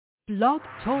Blog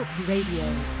Talk Radio.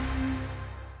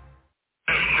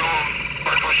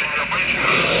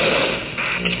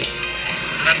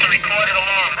 That's the recorded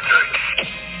alarm.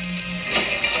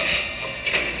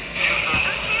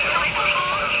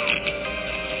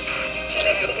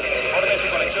 Órdenes y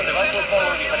conexión de bancos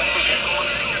por diferentes tiempos.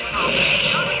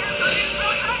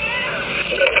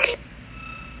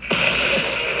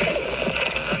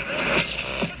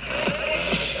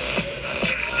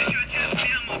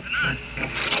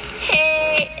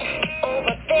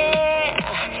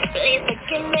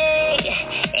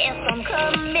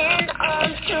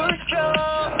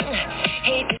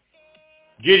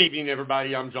 Good evening,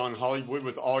 everybody. I'm John Hollywood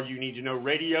with All You Need to Know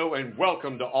Radio, and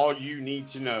welcome to All You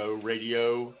Need to Know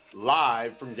Radio,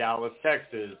 live from Dallas,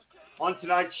 Texas. On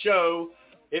tonight's show,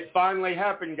 it finally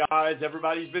happened, guys.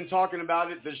 Everybody's been talking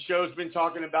about it. The show's been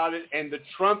talking about it, and the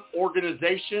Trump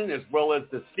organization, as well as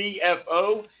the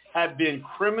CFO, have been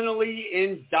criminally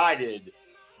indicted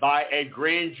by a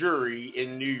grand jury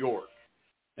in New York.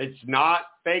 It's not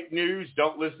fake news.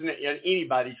 Don't listen to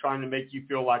anybody trying to make you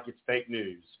feel like it's fake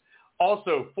news.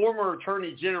 Also, former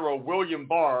Attorney General William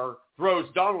Barr throws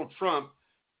Donald Trump,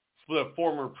 the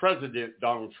former President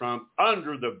Donald Trump,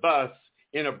 under the bus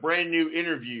in a brand new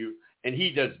interview, and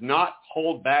he does not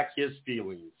hold back his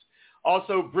feelings.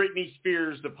 Also, Britney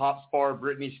Spears, the pop star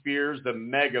Britney Spears, the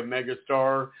mega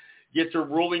star, gets a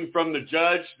ruling from the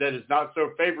judge that is not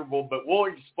so favorable, but we'll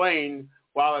explain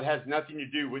while it has nothing to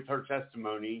do with her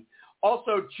testimony.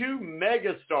 Also, two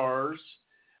mega stars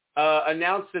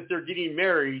announced that they're getting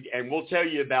married, and we'll tell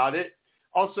you about it.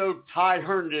 Also, Ty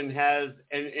Herndon has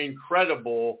an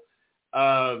incredible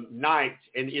night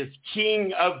and is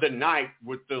king of the night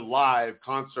with the live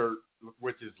concert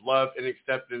with his Love and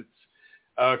Acceptance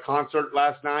concert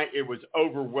last night. It was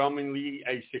overwhelmingly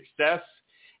a success,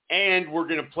 and we're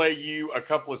going to play you a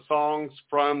couple of songs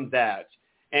from that.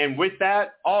 And with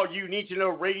that, All You Need to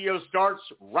Know Radio starts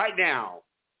right now.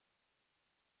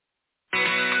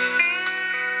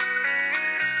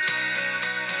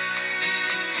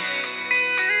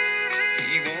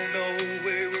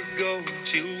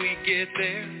 Till we get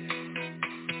there,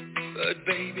 but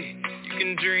baby, you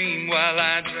can dream while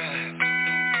I drive.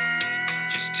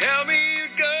 Just tell me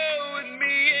you'd go with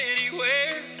me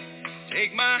anywhere.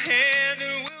 Take my hand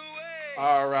and we'll wait.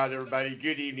 All right, everybody.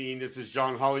 Good evening. This is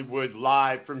John Hollywood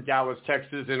live from Dallas,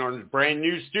 Texas, in our brand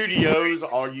new studios,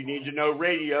 All You Need to Know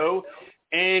Radio.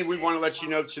 And we want to let you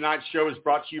know tonight's show is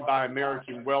brought to you by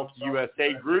American Wealth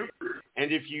USA Group.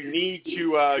 And if you need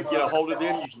to get a hold of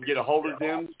them, you can get a hold of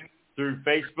them through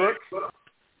Facebook.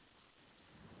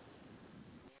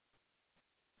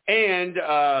 And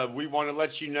we want to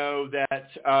let you know that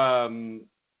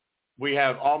we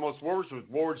have Almost Words with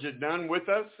Words at None with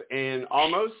us. And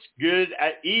Almost, good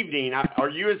evening. Are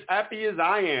you as happy as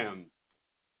I am?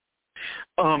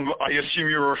 I assume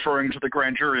you're referring to the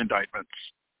grand jury indictments.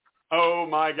 Oh,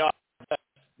 my God.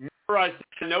 Remember I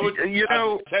said,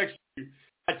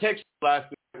 I texted you last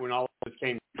night when all of this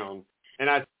came down. And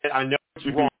I said, I know it's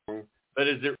wrong. But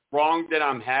is it wrong that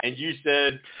I'm happy? And you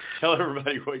said, tell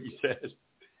everybody what you said.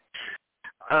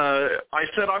 I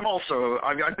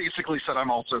basically said I'm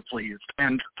also pleased.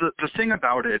 And the thing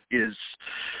about it is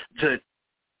that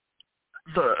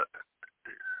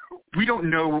we don't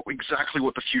know exactly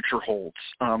what the future holds.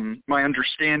 My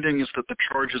understanding is that the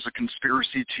charge is a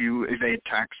conspiracy to evade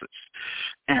taxes.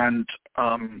 And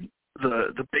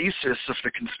the basis of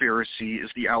the conspiracy is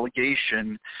the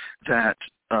allegation that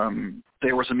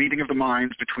there was a meeting of the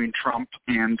minds between Trump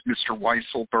and Mr.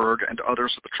 Weisselberg and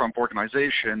others of the Trump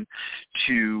organization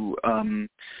to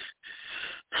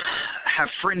have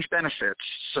fringe benefits,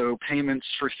 so payments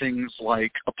for things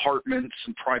like apartments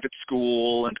and private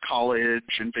school and college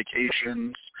and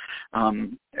vacations,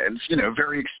 and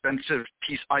very expensive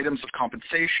items of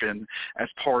compensation as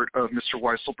part of Mr.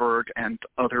 Weisselberg and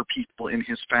other people in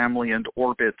his family and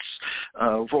orbit's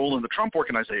role in the Trump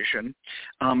organization.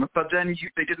 But then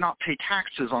they did not pay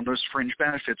taxes on those fringe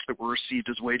benefits that were received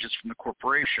as wages from the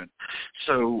corporation,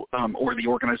 or the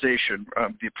organization,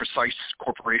 the precise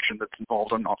corporation that's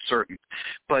involved. I'm not certain,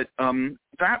 but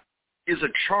that is a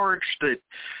charge that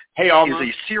is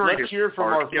a serious. Let's hear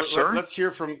from our yes, sir?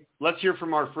 Let's hear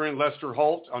from our friend Lester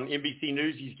Holt on NBC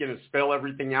News. He's going to spell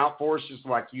everything out for us, just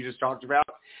like you just talked about,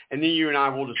 and then you and I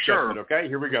will discuss it. Okay,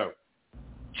 here we go.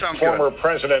 Former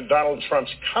President Donald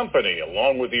Trump's company,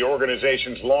 along with the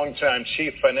organization's longtime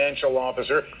chief financial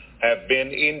officer, have been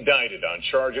indicted on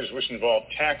charges which involve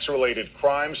tax-related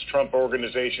crimes. Trump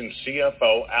Organization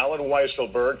CFO Alan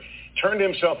Weisselberg turned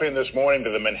himself in this morning to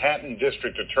the Manhattan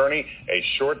District Attorney. A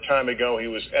short time ago, he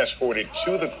was escorted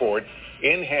to the court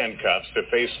in handcuffs to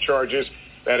face charges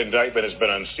That indictment has been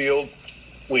unsealed.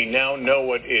 We now know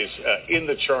what is in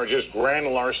the charges: grand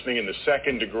larceny in the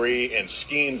second degree and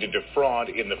scheme to defraud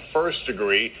in the first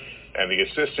degree. And the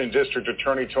assistant district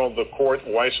attorney told the court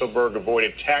Weisselberg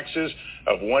avoided taxes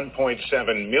of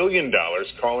 $1.7 million,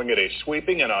 calling it a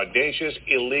sweeping and audacious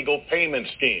illegal payment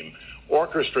scheme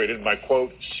orchestrated by,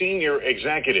 quote, senior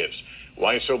executives.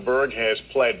 Weisselberg has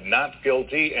pled not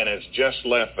guilty and has just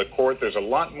left the court. There's a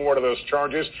lot more to those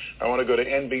charges. I want to go to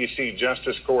NBC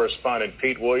Justice correspondent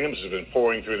Pete Williams, who's been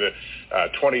pouring through the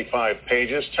 25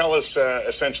 pages. Tell us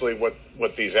essentially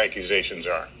what these accusations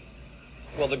are.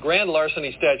 Well, the grand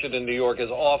larceny statute in New York is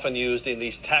often used in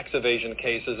these tax evasion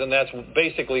cases, and that's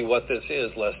basically what this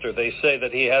is, Lester. They say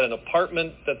that he had an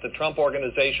apartment that the Trump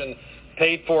organization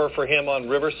paid for him on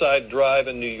Riverside Drive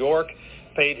in New York,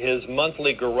 paid his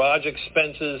monthly garage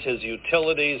expenses, his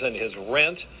utilities, and his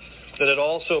rent, that it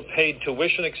also paid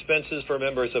tuition expenses for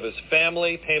members of his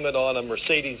family, payment on a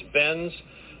Mercedes-Benz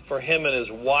for him and his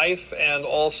wife, and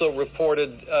also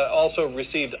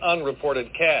received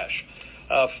unreported cash.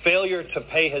 Failure to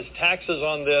pay his taxes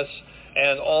on this,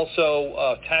 and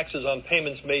also taxes on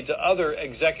payments made to other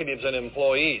executives and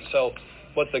employees. So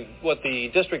what the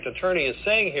district attorney is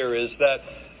saying here is that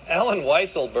Alan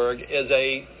Weisselberg is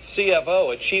a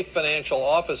CFO, a chief financial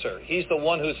officer. He's the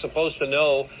one who's supposed to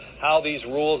know how these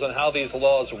rules and how these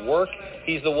laws work.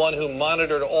 He's the one who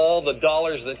monitored all the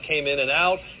dollars that came in and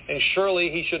out, and surely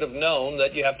he should have known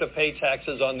that you have to pay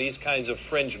taxes on these kinds of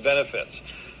fringe benefits.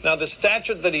 Now, the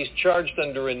statute that he's charged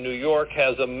under in New York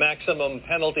has a maximum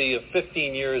penalty of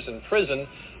 15 years in prison.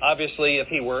 Obviously, if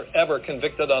he were ever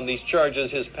convicted on these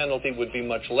charges, his penalty would be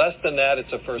much less than that.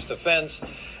 It's a first offense.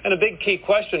 And a big key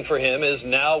question for him is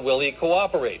now, will he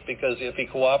cooperate? Because if he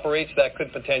cooperates, that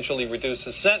could potentially reduce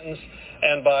his sentence.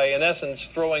 And by, in essence,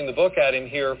 throwing the book at him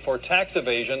here for tax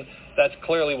evasion, that's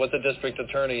clearly what the district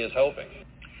attorney is hoping.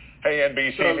 Hey,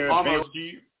 NBC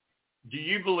News. Do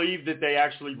you believe that they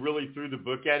actually really threw the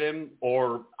book at him?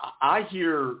 Or I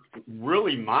hear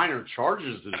really minor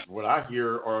charges is what I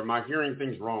hear, or am I hearing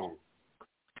things wrong?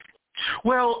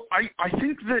 Well, I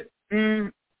think that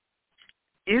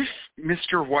if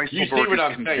Mr. Weisselberg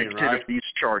is convicted of these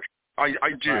charges, I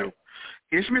do. Right.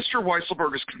 If Mr.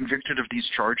 Weisselberg is convicted of these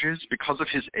charges because of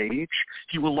his age,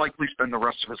 he will likely spend the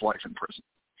rest of his life in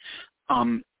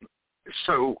prison.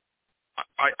 So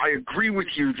I agree with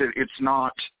you that it's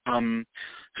not,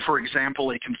 for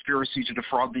example, a conspiracy to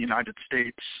defraud the United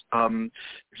States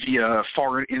via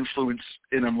foreign influence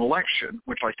in an election,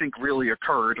 which I think really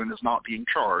occurred and is not being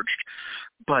charged.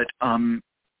 But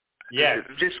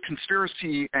this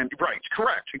conspiracy and right,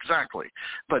 correct, exactly.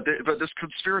 But this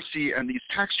conspiracy and these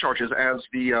tax charges, as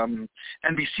the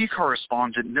NBC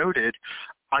correspondent noted,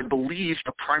 I believe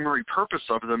the primary purpose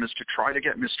of them is to try to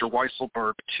get Mr.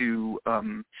 Weisselberg to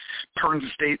turn the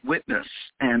state witness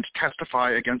and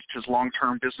testify against his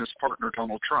long-term business partner,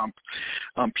 Donald Trump.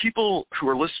 People who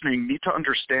are listening need to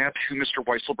understand who Mr.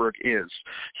 Weisselberg is.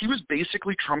 He was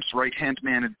basically Trump's right-hand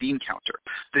man and bean counter.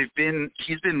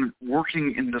 He's been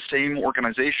working in the same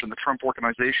organization, the Trump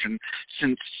organization,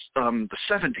 since the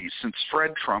 70s, since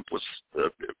Fred Trump was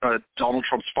Donald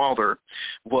Trump's father,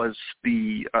 was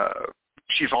the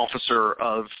chief officer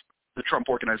of the Trump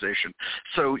organization.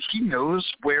 So he knows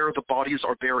where the bodies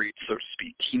are buried, so to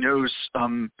speak. He knows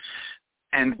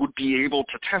and would be able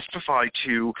to testify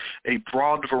to a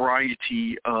broad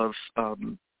variety of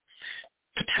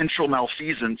potential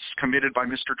malfeasance committed by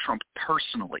Mr. Trump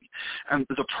personally. And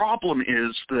the problem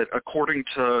is that, according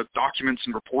to documents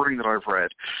and reporting that I've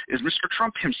read, is Mr.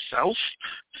 Trump himself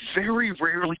very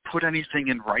rarely put anything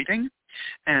in writing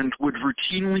and would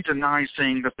routinely deny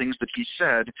saying the things that he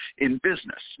said in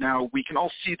business. Now, we can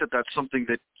all see that that's something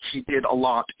that he did a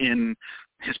lot in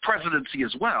his presidency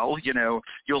as well. You know,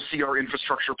 you'll see our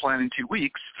infrastructure plan in 2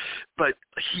 weeks, but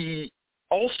he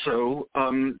also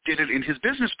did it in his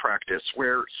business practice,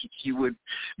 where he would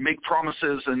make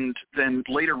promises and then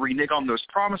later renege on those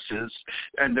promises,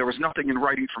 and there was nothing in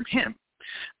writing from him.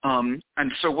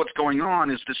 And so what's going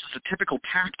on is this is a typical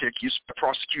tactic used by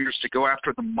prosecutors to go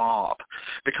after the mob,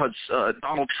 because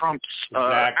Donald Trump's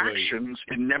actions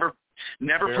in never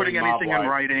very putting anything in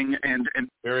writing and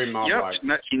very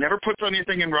mob-like. He never puts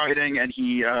anything in writing, and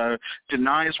he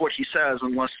denies what he says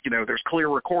unless there's clear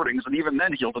recordings, and even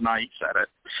then he'll deny he said it.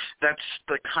 That's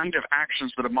the kind of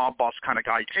actions that a mob boss kind of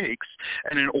guy takes,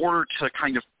 and in order to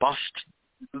kind of bust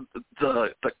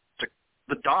the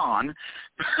Don,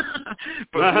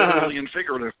 but literally and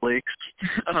figuratively,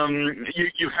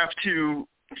 you have to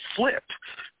flip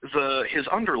his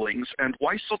underlings, and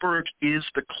Weisselberg is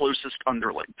the closest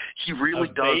underling. He really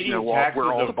does know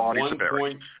where all the bodies are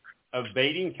buried.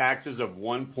 evading taxes of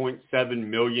 $1.7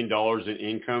 million in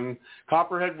income.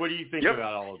 Copperhead, what do you think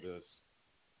about all of this?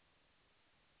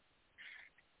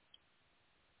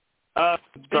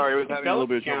 Sorry, I was having a little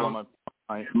bit of trouble on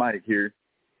my mic here.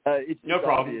 It's no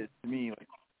problem. Obvious to me,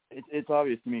 it's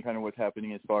obvious to me kind of what's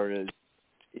happening as far as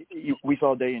we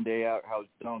saw day in, day out how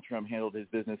Donald Trump handled his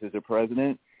business as a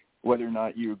president. Whether or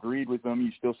not you agreed with him,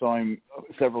 you still saw him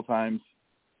several times,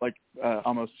 like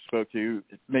almost spoke to,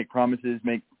 make promises,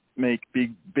 make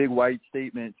big white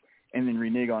statements, and then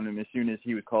renege on them as soon as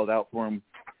he was called out for him.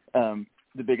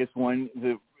 The biggest one,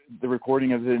 the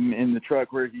recording of him in the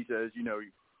truck where he says,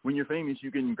 when you're famous,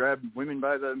 you can grab women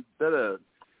by the better.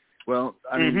 Well,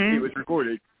 I mean, it was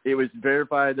recorded. It was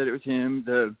verified that it was him.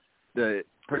 The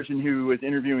person who was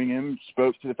interviewing him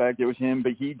spoke to the fact it was him,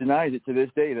 but he denies it to this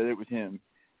day that it was him,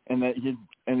 and then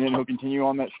he'll continue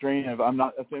on that strain of I'm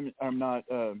not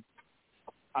gender.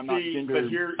 But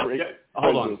here,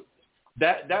 hold on.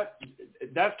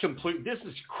 That's complete. This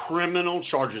is criminal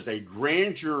charges. A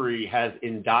grand jury has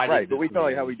indicted. Right, but we man. felt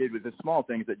like how we did with the small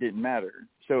things that didn't matter.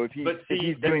 So if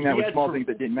he's doing that with small things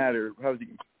that didn't matter, how's he?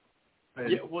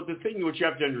 Yeah, well, the thing what you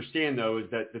have to understand, though, is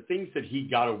that the things that he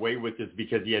got away with is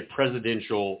because he had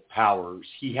presidential powers.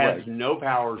 He has no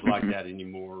powers like that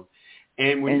anymore.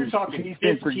 And when you're talking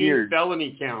 15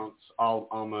 felony counts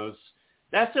almost,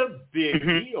 that's a big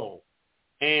deal.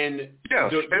 And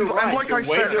yes, and like I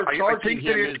said, I think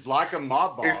him that is like a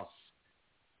mob boss.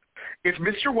 If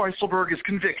Mr. Weisselberg is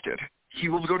convicted, he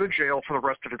will go to jail for the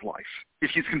rest of his life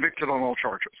if he's convicted on all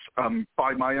charges,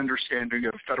 by my understanding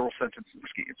of federal sentencing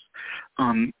schemes.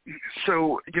 I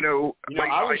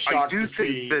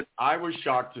was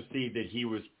shocked to see that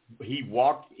he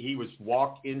walked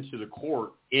into the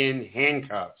court in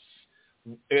handcuffs.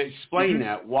 Explain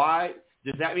that. Why?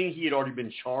 Does that mean he had already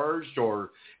been charged, or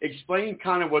explain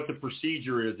kind of what the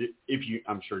procedure is?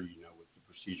 I'm sure you know what the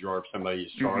procedure are if somebody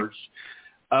is charged.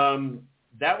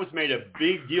 That was made a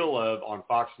big deal of on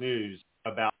Fox News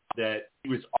about that he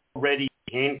was already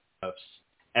in handcuffs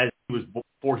as he was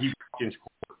before he walked into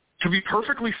court. To be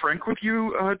perfectly frank with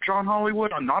you, John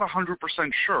Hollywood, I'm not 100%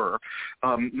 sure.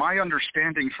 My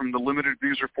understanding from the limited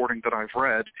news reporting that I've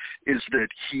read is that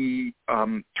he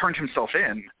turned himself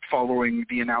in following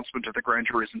the announcement of the grand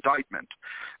jury's indictment.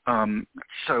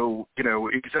 So,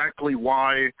 exactly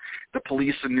why the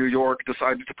police in New York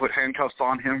decided to put handcuffs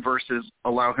on him versus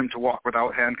allow him to walk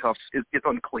without handcuffs is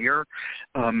unclear.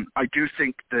 I do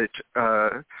think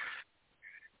that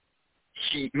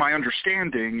my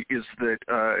understanding is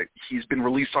that he's been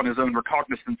released on his own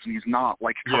recognizance, and he's not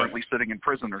currently sitting in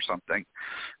prison or something.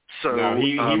 So no,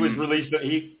 he was released.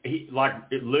 He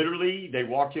literally they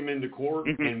walked him into court,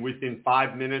 and within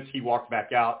 5 minutes he walked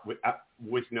back out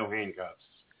with no handcuffs.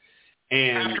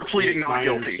 And after pleading not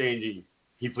guilty,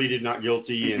 he pleaded not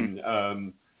guilty, and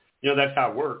that's how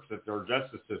it works at our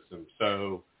justice system.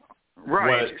 So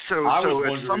right. So at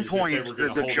some point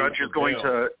the judge is going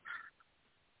to.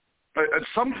 At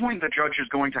some point, the judge is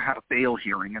going to have a bail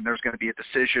hearing, and there's going to be a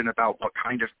decision about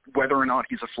whether or not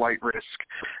he's a flight risk,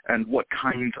 and what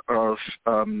kind of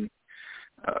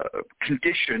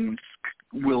conditions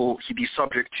will he be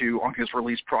subject to on his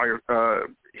release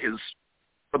his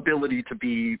ability to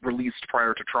be released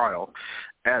prior to trial.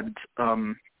 And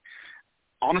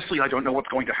honestly, I don't know what's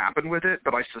going to happen with it,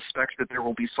 but I suspect that there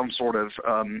will be some sort of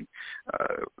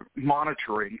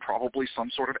monitoring, probably some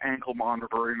sort of ankle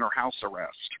monitoring or house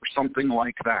arrest or something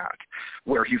like that,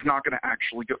 where he's not going to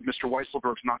actually go, Mr.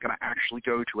 Weisselberg's not going to actually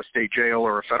go to a state jail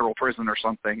or a federal prison or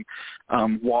something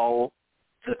while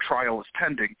the trial is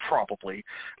pending, probably,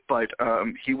 but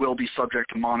he will be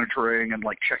subject to monitoring and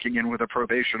checking in with a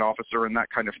probation officer and that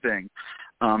kind of thing.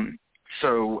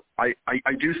 So I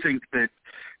do think that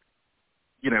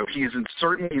he is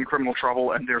certainly in criminal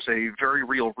trouble, and there's a very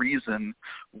real reason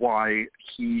why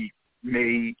he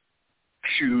may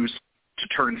choose to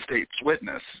turn state's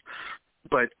witness.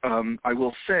 But I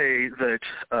will say that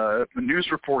the news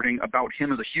reporting about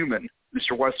him as a human,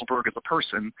 Mr. Weisselberg as a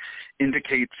person,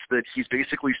 indicates that he's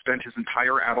basically spent his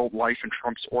entire adult life in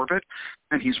Trump's orbit,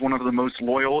 and he's one of the most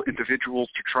loyal individuals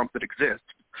to Trump that exists.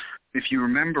 If you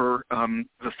remember,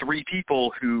 the three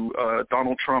people who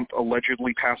Donald Trump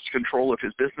allegedly passed control of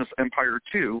his business empire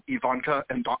to, Ivanka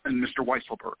and Mr.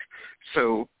 Weisselberg.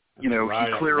 So, he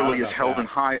clearly is held in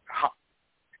high.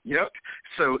 Yep.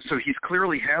 So he's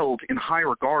clearly held in high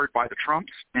regard by the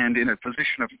Trumps and in a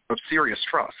position of serious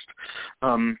trust.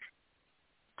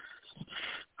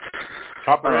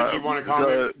 Copperhead, you want to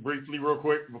comment briefly real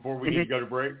quick before we need to go to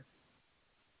break?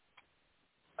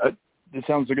 It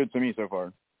sounds good to me so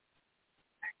far.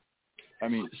 I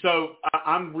mean, so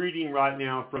I'm reading right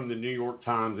now from the New York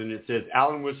Times, and it says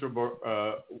Alan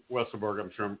Weisselberg.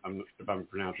 I'm sure if I'm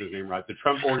pronouncing his name right. The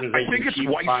Trump Organization. I think it's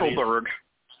Weisselberg.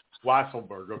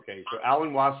 Weisselberg. Okay, so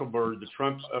Alan Weisselberg, the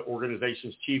Trump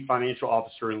Organization's chief financial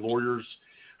officer and lawyers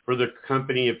for the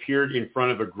company, appeared in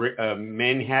front of a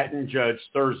Manhattan judge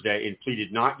Thursday and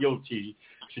pleaded not guilty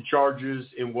to charges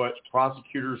in what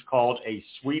prosecutors called a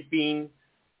sweeping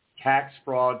tax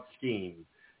fraud scheme.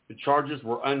 The charges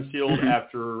were unsealed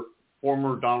after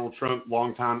former Donald Trump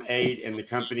longtime aide and the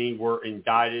company were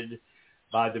indicted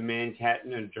by the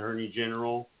Manhattan Attorney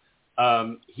General.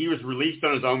 He was released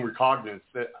on his own recognizance,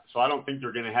 so I don't think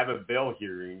they're going to have a bail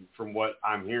hearing from what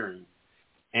I'm hearing.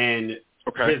 And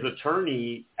his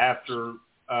attorney, after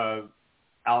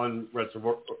Alan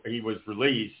Weisselberg, he was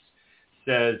released,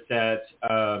 says that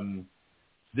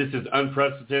this is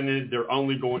unprecedented. They're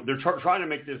trying to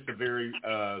make this a very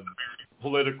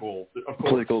political, of course,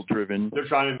 political driven. They're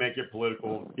trying to make it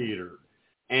political theater,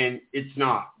 and it's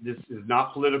not. This is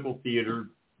not political theater.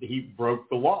 He broke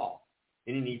the law,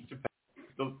 and he needs to pay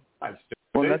the price.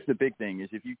 Well, that's the big thing is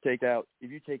if you take out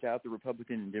the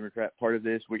Republican and Democrat part of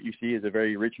this, what you see is a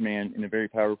very rich man and a very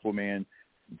powerful man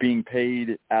being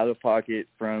paid out of pocket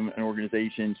from an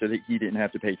organization so that he didn't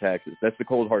have to pay taxes. That's the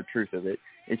cold, hard truth of it.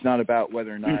 It's not about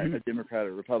whether or not a Democrat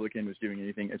or Republican was doing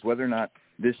anything. It's whether or not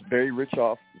this very rich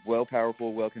off,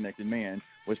 well-powerful, well-connected man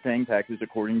was paying taxes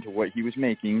according to what he was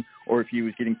making, or if he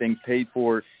was getting things paid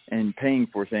for and paying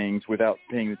for things without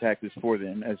paying the taxes for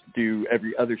them, as do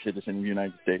every other citizen in the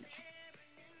United States.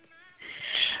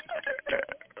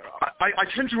 I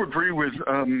tend to agree with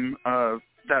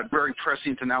that very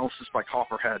prescient analysis by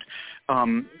Copperhead.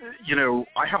 I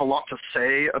have a lot to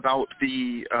say about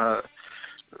the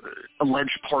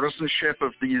alleged partisanship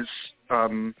of these,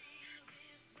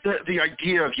 the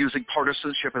idea of using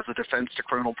partisanship as a defense to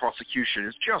criminal prosecution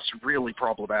is just really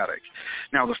problematic.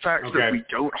 Now, the fact that we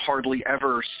don't hardly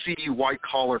ever see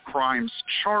white-collar crimes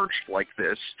charged like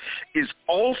this is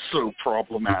also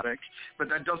problematic, but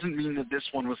that doesn't mean that this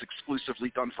one was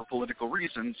exclusively done for political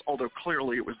reasons, although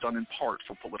clearly it was done in part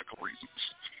for political reasons.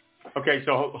 Okay,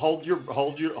 so hold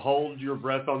your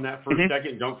breath on that for a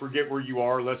second. Don't forget where you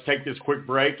are. Let's take this quick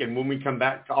break, and when we come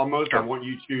back to Almost, I want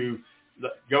you to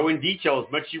go in detail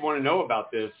as much as you want to know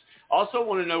about this. Also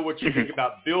want to know what you think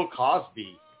about Bill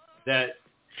Cosby, that,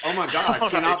 oh my God, I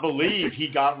cannot believe he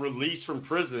got released from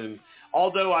prison.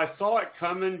 Although I saw it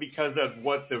coming because of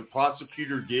what the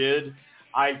prosecutor did,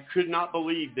 I could not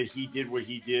believe that he did what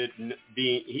he did.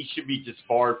 He should be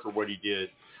disbarred for what he did.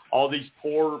 All these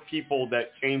poor people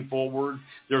that came forward,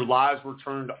 their lives were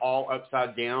turned all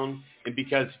upside down. And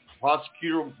because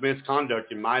prosecutor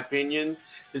misconduct, in my opinion,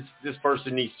 this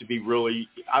person needs to be really,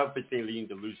 I don't think they need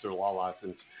to lose their law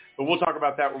license. But we'll talk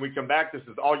about that when we come back. This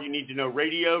is All You Need to Know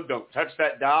Radio. Don't touch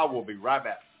that dial. We'll be right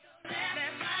back.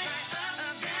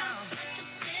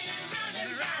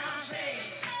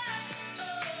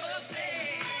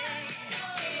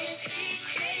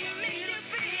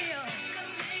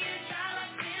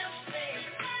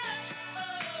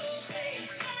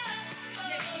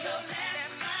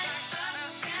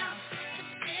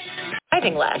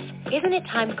 Driving less. Isn't it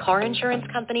time car insurance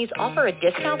companies offer a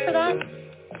discount for that?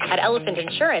 At Elephant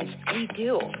Insurance, we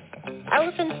do.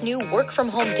 Elephant's new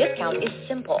work-from-home discount is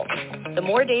simple. The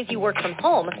more days you work from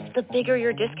home, the bigger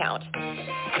your discount.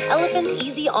 Elephant's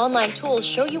easy online tools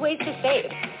show you ways to save,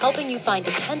 helping you find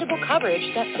dependable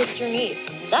coverage that fits your needs.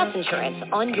 That's insurance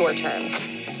on your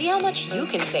terms. See how much you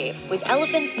can save with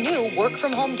Elephant's new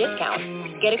work-from-home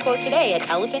discount. Get a quote today at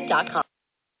elephant.com.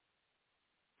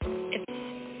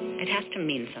 It has to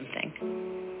mean something.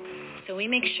 So we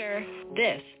make sure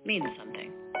this means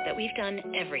something, that we've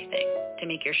done everything to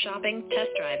make your shopping,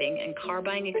 test driving, and car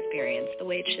buying experience the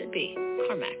way it should be.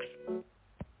 CarMax.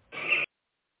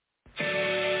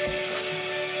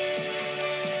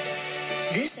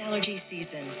 This allergy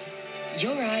season,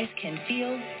 your eyes can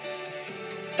feel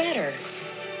better.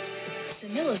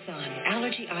 Similazon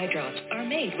allergy eye drops are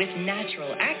made with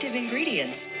natural active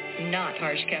ingredients, not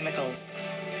harsh chemicals.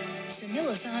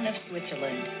 Similazon of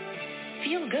Switzerland.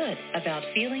 Feel good about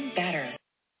feeling better.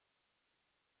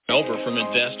 Over from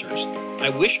investors. I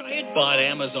wish I had bought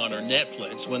Amazon or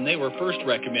Netflix when they were first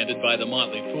recommended by the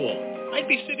Motley Fool. I'd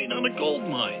be sitting on a gold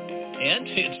mine. And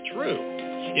it's true.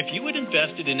 If you had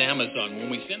invested in Amazon when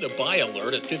we sent a buy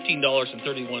alert at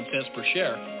 $15.31 per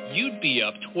share, you'd be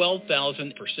up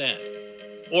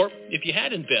 12,000%. Or if you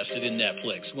had invested in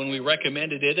Netflix when we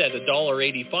recommended it at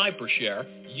 $1.85 per share,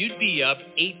 you'd be up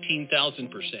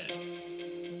 18,000%.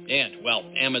 And while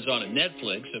Amazon and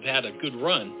Netflix have had a good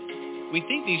run, We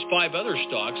think these 5 other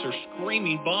stocks are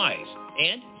screaming buys,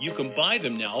 and you can buy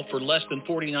them now for less than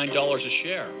 $49 a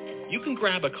share. You can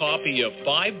grab a copy of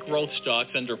 5 growth stocks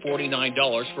under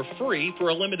 $49 for free for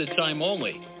a limited time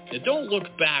only. Now don't look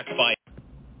back 5.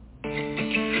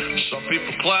 Some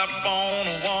people clap on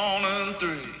a 1 and 3.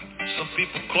 Some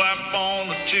people clap on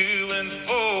the 2 and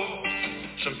 4.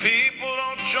 Some people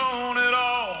don't join at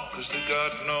all because they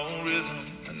got no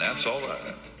rhythm, and that's all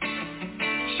right.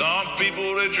 Some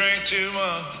people, they drink too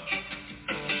much.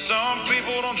 Some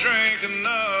people don't drink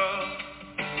enough.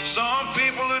 Some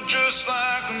people are just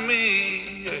like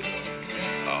me.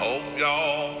 I hope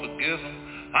y'all forgive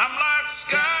them. I'm like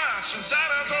Scotch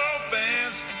inside of gold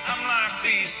bands. I'm like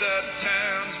these out of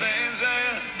towns, Van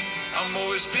Zandt. I'm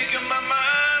always speaking my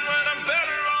mind when I'm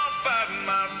better off fighting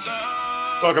my son.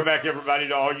 Welcome back, everybody,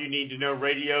 to All You Need to Know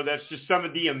Radio. That's just some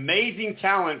of the amazing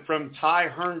talent from Ty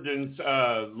Herndon's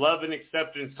Love and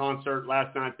Acceptance concert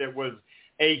last night that was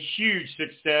a huge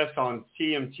success on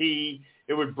TMT.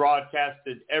 It was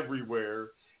broadcasted everywhere.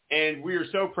 And we are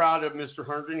so proud of Mr.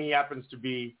 Herndon. He happens to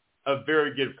be a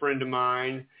very good friend of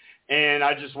mine. And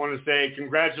I just want to say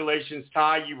congratulations,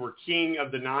 Ty. You were king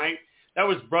of the night. That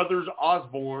was Brothers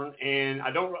Osborne. And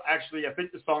I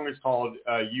think the song is called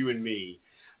You and Me.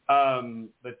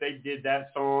 But they did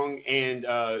that song. And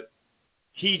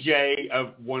TJ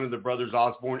of one of the Brothers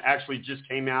Osborne actually just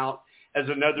came out as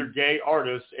another gay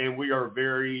artist. And we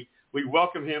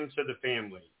welcome him to the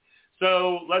family.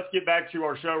 So let's get back to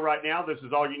our show right now. This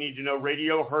is All You Need to Know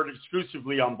Radio, heard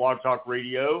exclusively on Blog Talk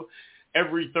Radio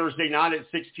every Thursday night at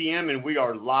 6 p.m. And we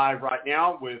are live right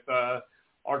now with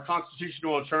our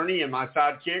constitutional attorney and my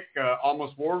sidekick,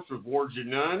 Almost Warbs with Warbs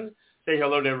and None. Say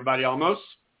hello to everybody, Almost.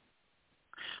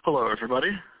 Hello,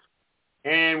 everybody.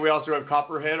 And we also have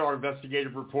Copperhead, our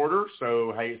investigative reporter.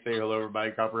 So hey, say hello,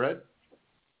 everybody, Copperhead.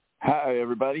 Hi,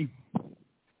 everybody.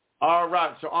 All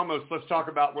right, so Almost, let's talk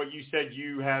about what you said.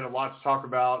 You had a lot to talk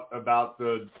about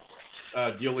the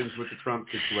dealings with the Trump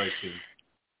situation.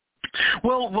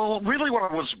 Well, really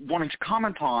what I was wanting to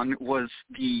comment on was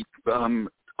the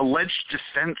alleged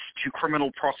defense to criminal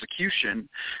prosecution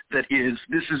that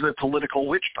this is a political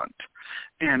witch hunt.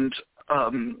 And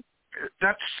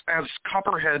that's, as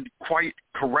Copperhead quite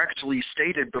correctly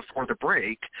stated before the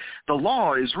break, the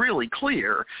law is really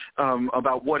clear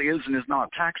about what is and is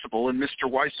not taxable, and Mr.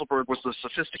 Weisselberg was a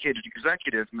sophisticated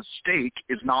executive. Mistake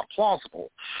is not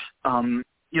plausible.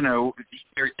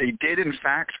 They did, in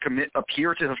fact,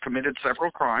 appear to have committed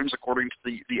several crimes, according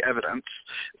to the evidence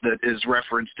that is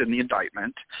referenced in the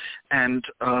indictment, and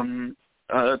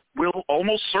will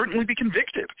almost certainly be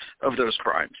convicted of those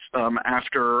crimes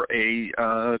after a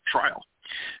trial.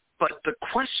 But the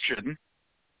question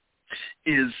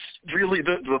is really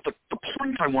the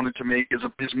point I wanted to make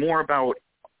is more about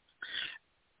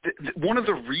one of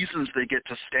the reasons they get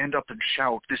to stand up and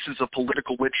shout, this is a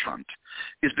political witch hunt,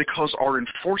 is because our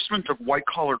enforcement of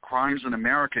white-collar crimes in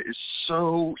America is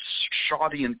so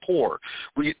shoddy and poor.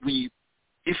 If we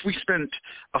spent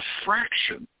a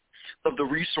fraction of the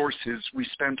resources we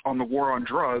spent on the war on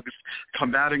drugs,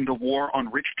 combating the war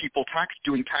on rich people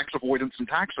doing tax avoidance and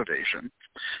tax evasion,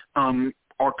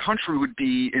 our country would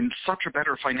be in such a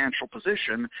better financial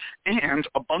position, and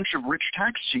a bunch of rich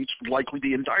tax cheats would likely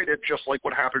be indicted, just like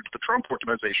what happened to the Trump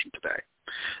organization today.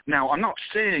 Now, I'm not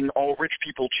saying all rich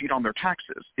people cheat on their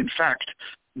taxes. In fact,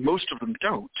 most of them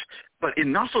don't. But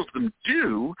enough of them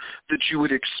do that you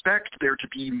would expect there to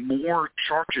be more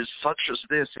charges such as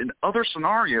this in other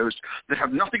scenarios that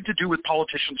have nothing to do with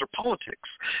politicians or politics.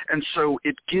 And so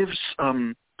it gives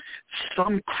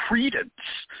some credence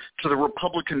to the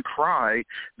Republican cry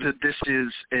that this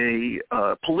is a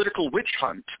political witch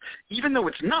hunt, even though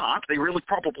it's not. They really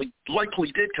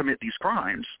likely did commit these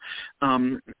crimes.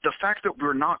 The fact that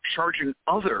we're not charging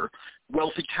other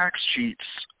wealthy tax cheats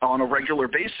on a regular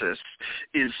basis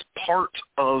is part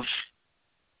of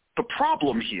the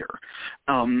problem here,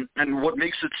 and what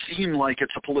makes it seem like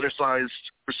it's a politicized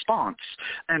response.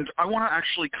 And I want to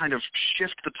actually kind of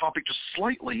shift the topic just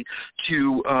slightly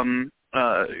to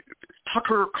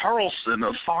Tucker Carlson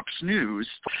of Fox News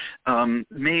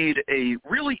made a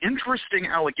really interesting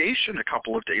allegation a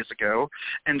couple of days ago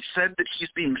and said that he's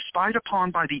being spied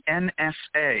upon by the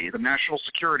NSA, the National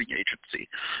Security Agency.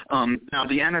 Now,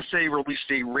 the NSA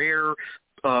released a rare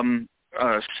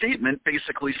statement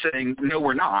basically saying, no,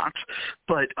 we're not,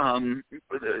 but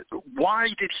why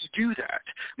did he do that?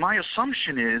 My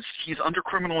assumption is he's under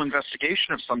criminal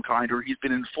investigation of some kind, or he's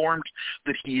been informed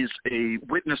that he's a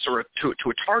witness or to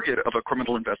a target of a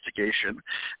criminal investigation,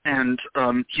 and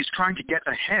he's trying to get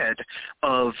ahead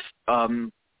of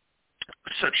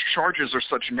such charges or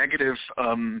such negative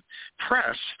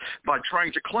press by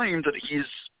trying to claim that he's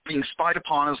being spied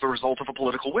upon as the result of a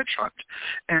political witch hunt.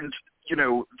 And, you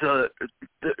know,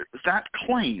 that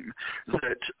claim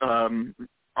that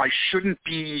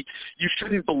you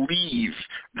shouldn't believe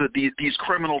that these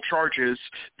criminal charges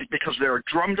because they're a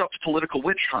drummed up political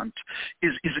witch hunt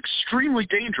is extremely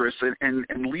dangerous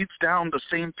and leads us down the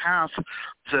same path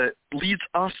that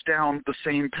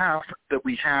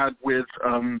we had with,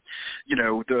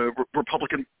 the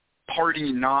Republican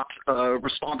Party not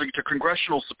responding to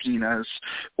congressional subpoenas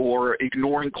or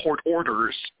ignoring court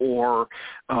orders or,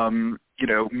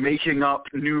 making up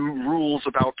new rules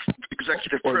about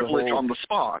executive privilege on the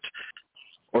spot.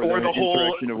 Or the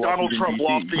whole Donald Trump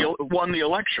won the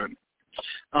election.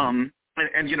 And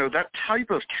that type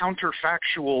of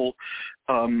counterfactual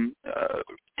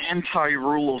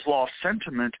anti-rule of law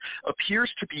sentiment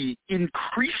appears to be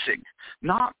increasing,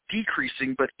 not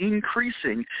decreasing, but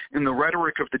increasing in the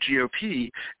rhetoric of the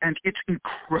GOP, and it's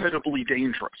incredibly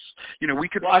dangerous. We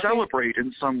could celebrate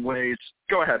in some ways.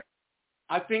 Go ahead.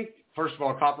 I think, first of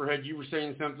all, Copperhead, you were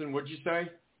saying something. What did you say?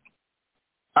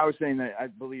 I was saying that I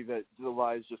believe that the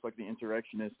lies, just like the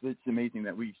insurrectionists, it's amazing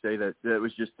that we say that it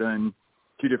was just done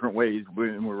two different ways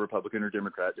when we're Republican or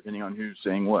Democrat, depending on who's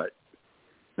saying what.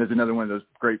 There's another one of those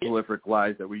great prolific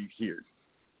lies that we hear.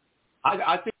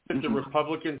 I think that the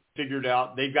Republicans figured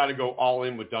out they've got to go all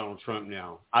in with Donald Trump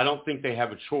now. I don't think they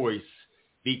have a choice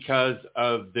because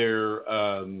of their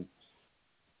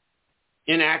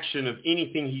inaction of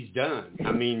anything he's done.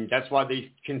 I mean, that's why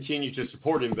they continue to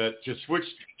support him. But to switch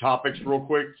topics real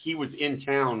quick, he was in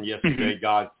town yesterday,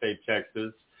 God save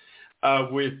Texas,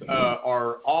 with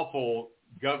our awful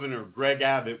Governor Greg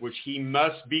Abbott, which he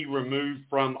must be removed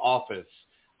from office.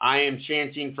 I am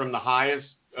chanting from the highest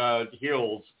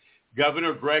hills,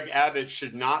 Governor Greg Abbott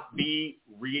should not be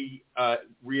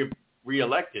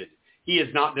reelected. He has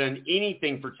not done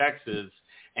anything for Texas,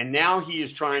 and now he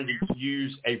is trying to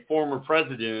use a former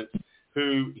president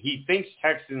who he thinks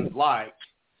Texans like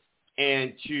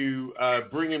and to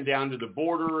bring him down to the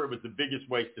border. It was the biggest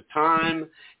waste of time.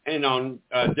 And on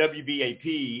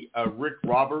WBAP, Rick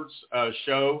Roberts'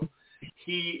 show,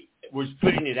 he was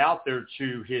putting it out there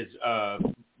to his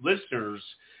listeners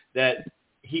that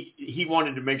he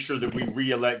wanted to make sure that we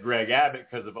reelect Greg Abbott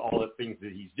because of all the things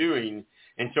that he's doing.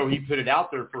 And so he put it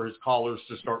out there for his callers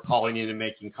to start calling in and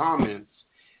making comments.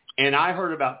 And I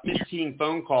heard about 15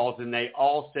 phone calls, and they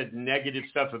all said negative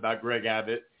stuff about Greg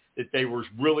Abbott, that they were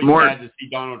really sad to see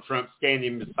Donald Trump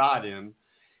standing beside him.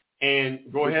 And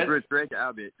go ahead. With Greg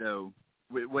Abbott, though,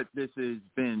 what this has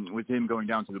been with him going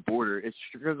down to the border, it's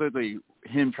strictly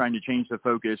him trying to change the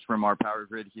focus from our power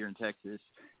grid here in Texas.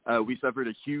 We suffered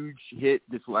a huge hit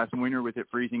this last winter with it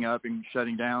freezing up and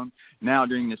shutting down. Now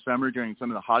during the summer, during some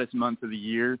of the hottest months of the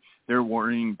year, they're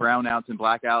warning brownouts and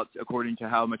blackouts according to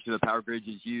how much of the power grid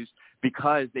is used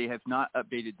because they have not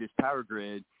updated this power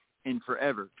grid in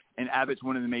forever. And Abbott's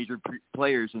one of the major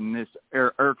players in this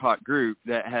ERCOT group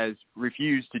that has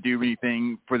refused to do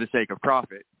anything for the sake of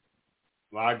profit.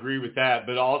 Well, I agree with that,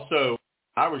 but also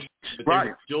I was they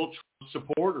were still Trump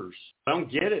supporters. I don't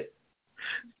get it.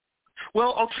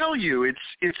 Well, I'll tell you, it's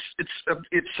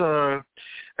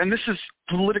and this is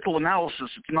political analysis.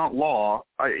 It's not law.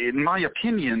 In my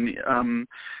opinion,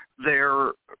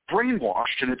 they're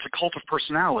brainwashed, and it's a cult of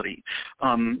personality.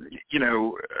 Like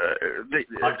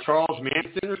Charles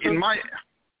Manson or something?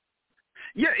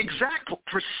 Yeah, exactly,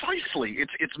 precisely.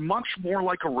 It's much more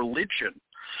like a religion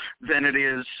than it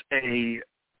is a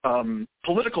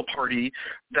political party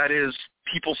that is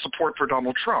people's support for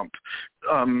Donald Trump.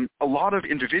 A lot of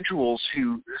individuals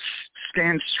who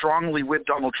stand strongly with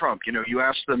Donald Trump, you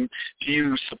ask them, do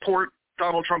you support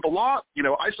Donald Trump a lot?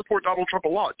 I support Donald Trump a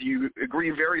lot. Do you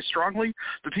agree very strongly?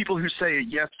 The people who say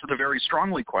yes to the very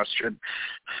strongly question,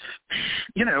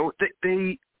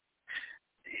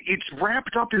 it's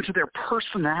wrapped up into their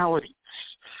personalities.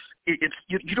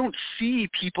 You don't see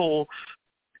people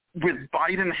with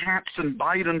Biden hats and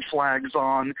Biden flags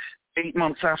on 8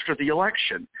 months after the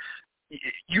election.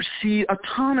 You see a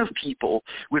ton of people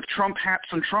with Trump hats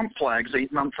and Trump flags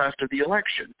 8 months after the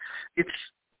election.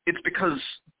 It's because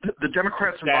the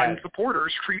Democrats and Biden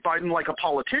supporters treat Biden like a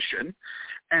politician,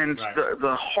 and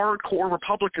the hardcore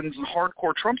Republicans and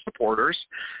hardcore Trump supporters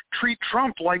treat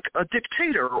Trump like a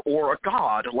dictator or a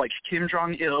god, like Kim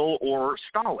Jong-il or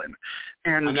Stalin.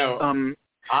 And I know.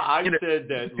 I said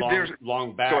that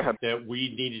long back that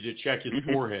we needed to check his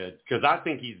forehead because I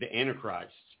think he's the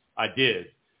Antichrist. I did.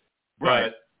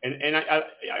 Right. And I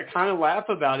kind of laugh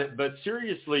about it, but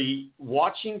seriously,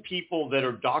 watching people that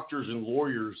are doctors and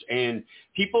lawyers and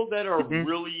people that are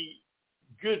really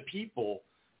good people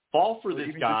fall for this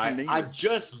guy. I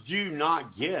just do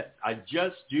not get.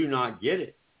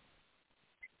 it.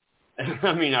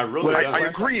 I mean, I really. I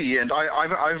agree, and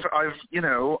I've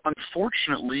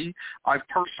unfortunately,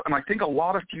 and I think a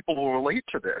lot of people will relate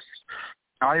to this.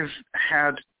 I've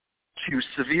had to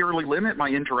severely limit my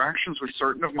interactions with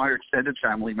certain of my extended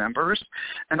family members,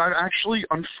 and I've actually,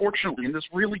 unfortunately, and this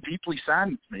really deeply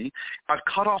saddens me, I've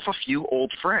cut off a few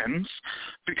old friends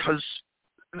because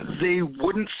they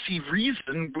wouldn't see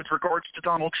reason with regards to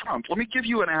Donald Trump. Let me give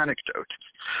you an anecdote.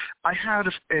 I had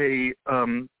a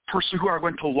person who I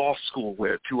went to law school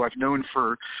with, who I've known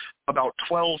for about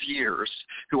 12 years,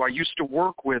 who I used to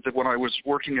work with when I was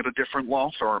working at a different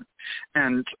law firm.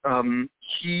 And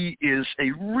he is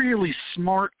a really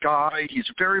smart guy. He's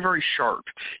very, very sharp.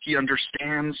 He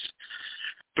understands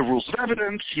the rules of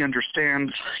evidence. He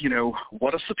understands,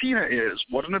 what a subpoena is,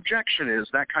 what an objection is,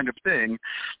 that kind of thing.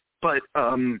 But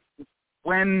and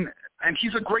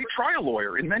he's a great trial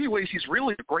lawyer. In many ways, he's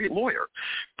really a great lawyer.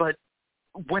 But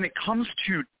when it comes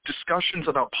to discussions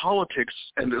about politics,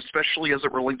 and especially as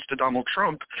it relates to Donald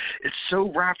Trump, it's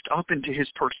so wrapped up into his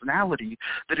personality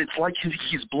that it's like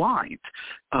he's blind.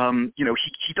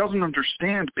 He doesn't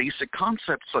understand basic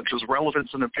concepts such as relevance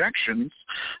and objections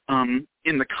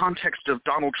in the context of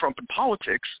Donald Trump and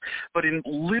politics, but in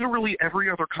literally every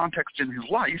other context in his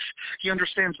life, he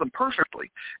understands them perfectly.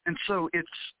 And so it's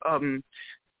I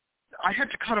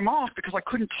had to cut him off because I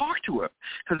couldn't talk to him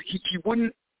because he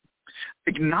wouldn't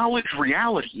acknowledge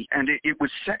reality, and it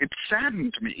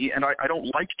saddened me, and I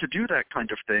don't like to do that kind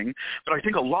of thing, but I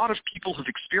think a lot of people have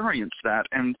experienced that,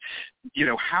 and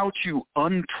how to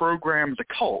unprogram the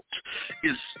cult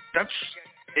that's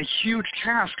a huge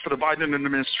task for the Biden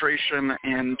administration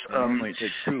and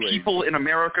people in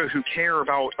America who care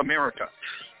about America.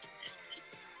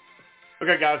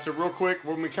 Okay, guys, so real quick,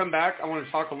 when we come back, I want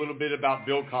to talk a little bit about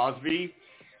Bill Cosby,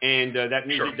 and that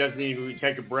music doesn't need to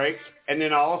take a break. And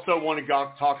then I also want to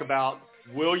talk about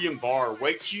William Barr.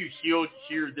 Wait till you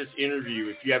hear this interview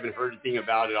if you haven't heard anything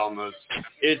about it almost.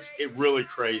 It's really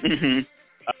crazy.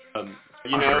 Mm-hmm.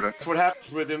 That's what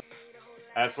happens with him.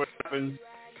 That's what happens.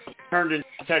 Turned in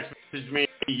text message me.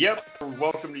 Yep, we're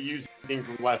welcome to use anything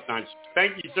from last night.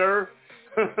 Thank you, sir.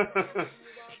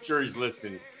 Sure he's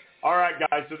listening. All right,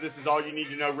 guys, so this is All You Need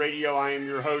to Know Radio. I am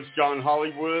your host, John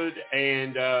Hollywood,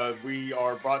 and we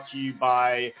are brought to you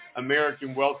by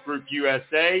American Wealth Group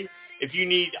USA. If you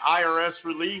need IRS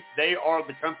relief, they are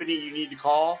the company you need to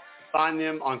call. Find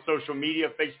them on social media,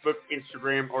 Facebook,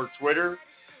 Instagram, or Twitter.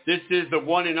 This is the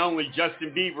one and only Justin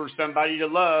Bieber, Somebody to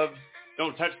Love.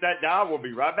 Don't touch that dial. We'll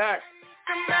be right back.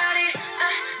 Somebody,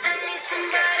 I need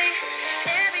somebody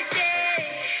every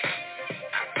day.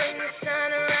 I bring the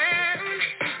sun around,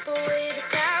 keep away the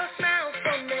clouds, smile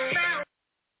from me.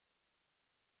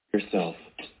 Yourself.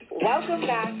 Welcome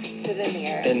back to the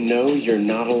mirror. And know you're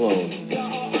not alone.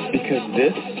 Because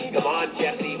this, come on,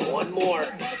 Jesse, one more,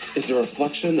 is a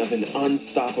reflection of an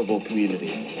unstoppable community.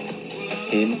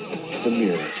 In the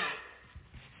mirror.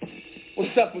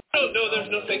 What's up? No, there's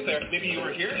no fake there. Maybe you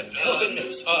were here? Oven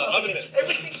mitts.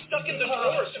 Everything's stuck in the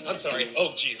drawers. I'm sorry.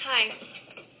 Oh, geez. Hi.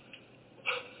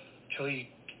 Kelly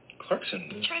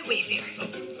Clarkson. Try Wayfair. Oh,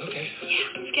 okay.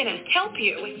 Yeah, it's going to help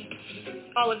you with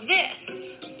all of this. Yeah,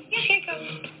 here you go.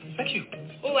 Thank you.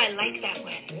 Oh, I like that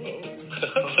one.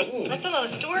 Ooh. That's a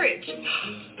lot of storage.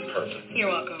 Perfect. You're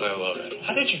welcome. I love it.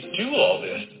 How did you do all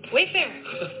this? Wayfair.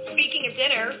 Speaking of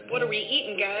dinner, what are we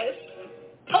eating, guys?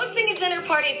 Hosting a dinner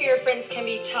party for your friends can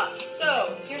be tough.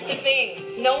 So, here's the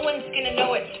thing. No one's going to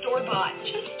know it's store-bought.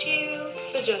 Just you.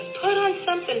 So just put on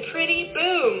something pretty.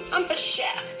 Boom. I'm a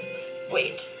chef.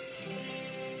 Wait.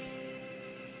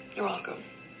 You're welcome.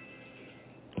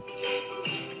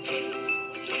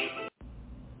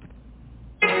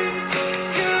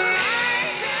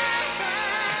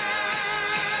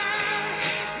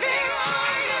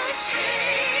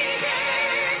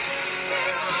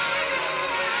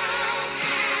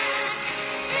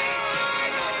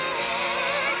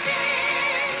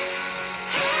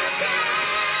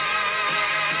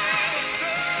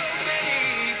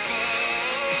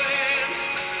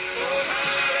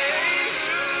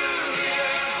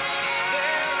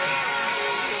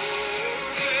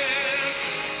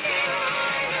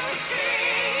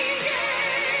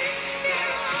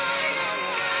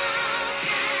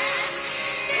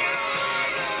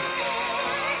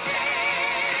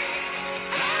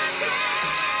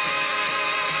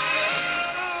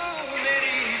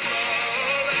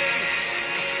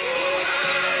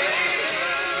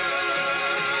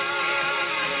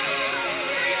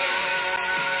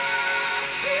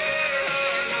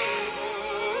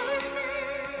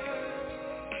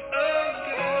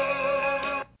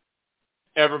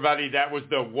 everybody, that was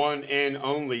the one and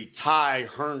only Ty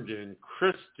Herndon,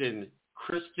 Kristen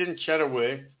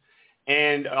Chetowith,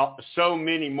 and so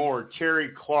many more.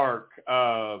 Terry Clark,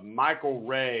 Michael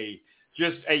Ray.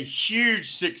 Just a huge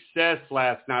success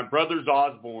last night. Brothers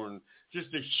Osborne, just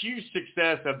a huge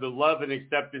success of the Love and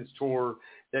Acceptance tour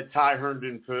that Ty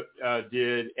Herndon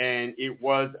did, and it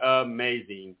was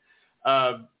amazing.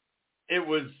 It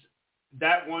was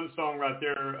that one song right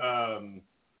there,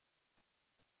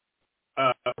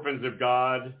 Orphans of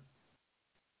God,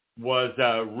 was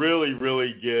really,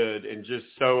 really good and just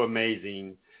so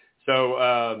amazing.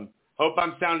 So hope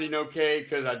I'm sounding okay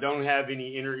because I don't have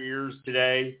any inner ears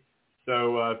today.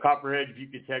 So Copperhead, if you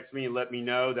could text me and let me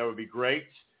know, that would be great.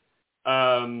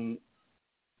 And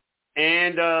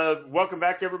welcome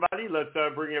back, everybody. Let's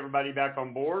bring everybody back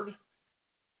on board.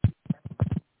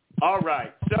 All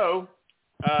right. So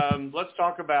let's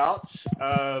talk about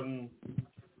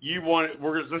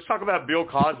let's talk about Bill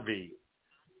Cosby.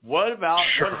 What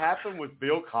happened with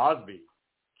Bill Cosby?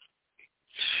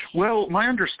 Well, my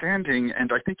understanding,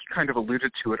 and I think you kind of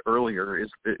alluded to it earlier,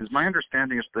 is my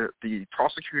understanding is that the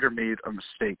prosecutor made a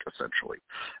mistake, essentially.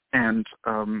 And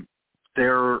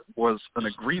there was an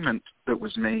agreement that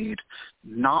was made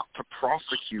not to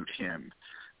prosecute him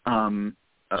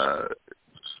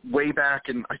way back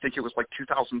in, I think it was like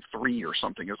 2003 or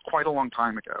something. It was quite a long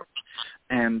time ago.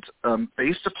 And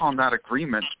based upon that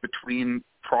agreement between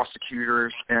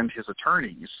prosecutors and his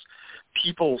attorneys,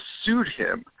 people sued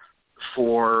him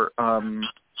for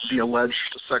the alleged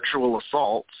sexual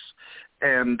assaults.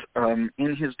 And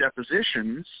in his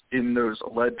depositions, in those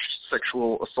alleged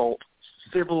sexual assault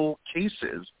civil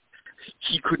cases,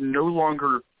 he could no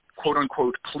longer, quote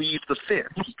unquote, plead the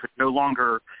fifth. He could no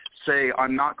longer say,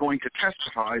 I'm not going to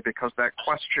testify because that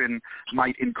question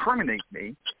might incriminate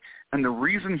me. And the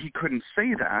reason he couldn't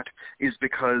say that is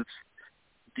because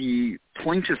the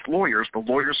plaintiff's lawyers, the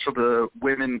lawyers for the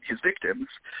women, his victims,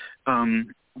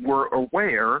 were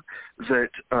aware that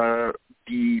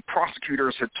the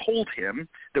prosecutors had told him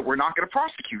that we're not going to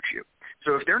prosecute you.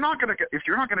 So if you're not going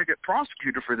to get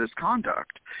prosecuted for this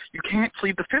conduct, you can't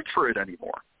plead the fifth for it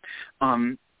anymore.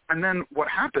 And then what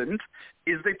happened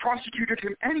is they prosecuted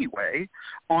him anyway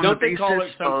on the basis of... Don't they call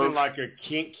it something like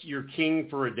you're king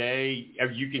for a day?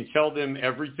 You can tell them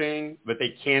everything, but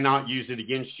they cannot use it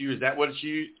against you. Is that what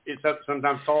it's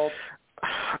sometimes called?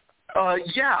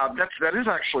 Yeah, that is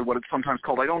actually what it's sometimes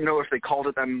called. I don't know if they called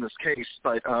it that in this case,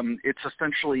 but it's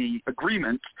essentially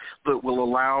agreement that will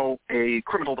allow a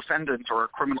criminal defendant or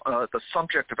the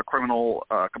subject of a criminal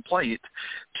complaint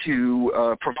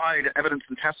to provide evidence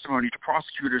and testimony to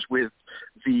prosecutors with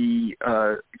the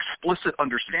explicit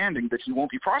understanding that he won't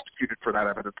be prosecuted for that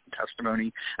evidence and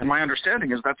testimony. And my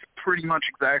understanding is that's pretty much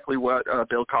exactly what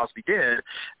Bill Cosby did.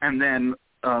 And then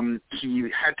he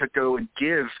had to go and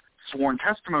give sworn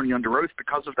testimony under oath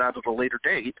because of that at a later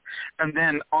date. And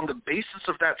then on the basis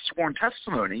of that sworn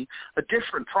testimony, a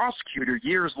different prosecutor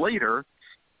years later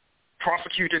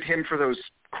prosecuted him for those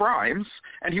crimes,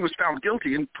 and he was found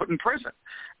guilty and put in prison.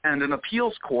 And an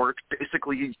appeals court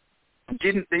basically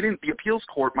the appeals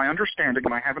court, my understanding,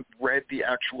 and I haven't read the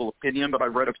actual opinion, but I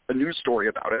read a news story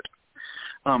about it.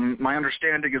 My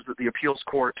understanding is that the appeals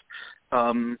court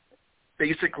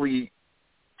basically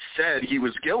said he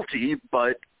was guilty,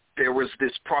 but there was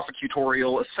this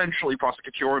essentially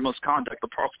prosecutorial misconduct. The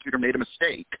prosecutor made a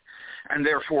mistake, and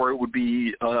therefore it would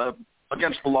be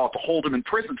against the law to hold him in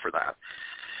prison for that.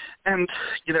 And,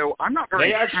 I'm not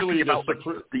very happy about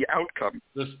the outcome.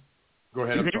 Go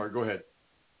ahead. I'm sorry. Go ahead.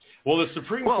 Well, the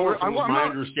Supreme Court, from my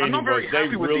understanding, I'm not very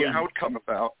happy with the outcome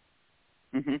about.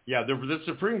 Mm-hmm. Yeah, the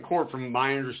Supreme Court, from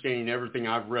my understanding, everything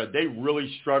I've read, they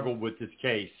really struggled with this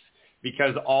case.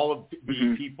 Because all of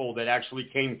the people that actually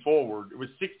came forward, it was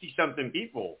 60-something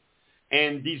people,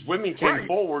 and these women came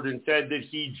forward and said that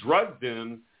he drugged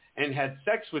them and had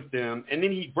sex with them, and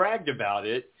then he bragged about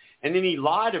it, and then he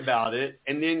lied about it,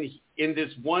 and then in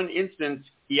this one instance,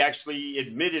 he actually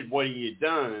admitted what he had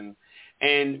done.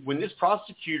 And when this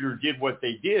prosecutor did what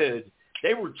they did,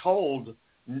 they were told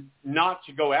not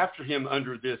to go after him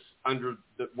under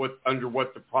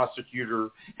what the prosecutor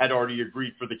had already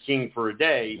agreed for the king for a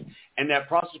day, and that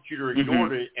prosecutor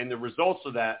ignored it. And the results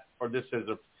of that are this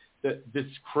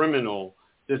criminal,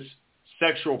 this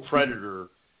sexual predator.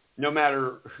 No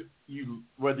matter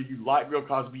whether you like Bill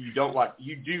Cosby, you don't like,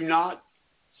 you do not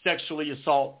sexually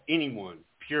assault anyone.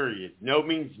 Period. No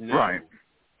means no. Right.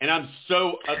 And I'm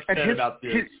so upset about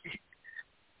this.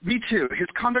 Me too. His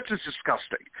conduct is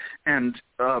disgusting. And,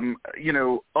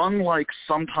 unlike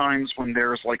sometimes when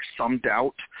there's like some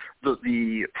doubt that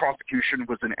the prosecution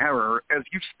was in error, as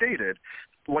you've stated,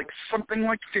 like something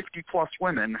like 50-plus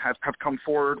women have come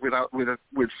forward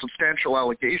with substantial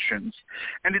allegations,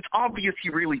 and it's obvious he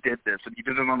really did this, and he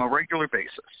did it on a regular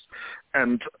basis.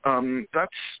 And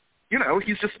that's,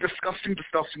 he's just a disgusting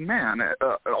man.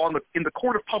 In the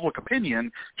court of public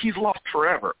opinion, he's lost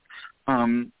forever.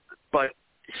 But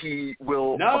he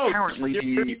will apparently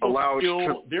be allowed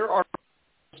to... There are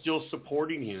still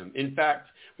supporting him. In fact,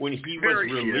 when he was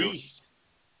released...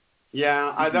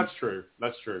 Yeah, that's true.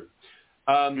 That's true.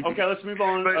 Okay, let's move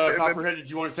on. Copperhead, did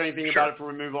you want to say anything about it before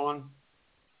we move on?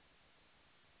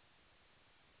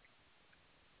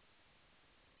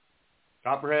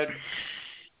 Copperhead?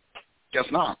 Guess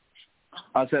not.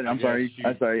 I'm sorry.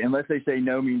 Unless they say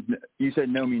no means no. You said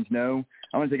no means no.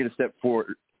 I want to take it a step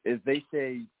forward. If they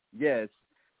say yes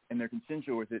and they're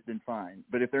consensual with it, then fine.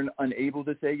 But if they're unable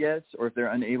to say yes, or if they're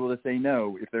unable to say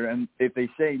no, if they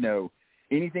say no,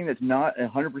 anything that's not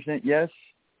 100% yes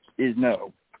is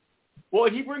no. Well,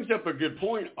 he brings up a good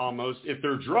point. Almost, if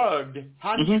they're drugged,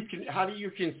 how do you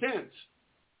consent?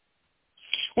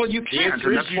 Well, you can't,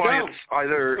 and that's why it's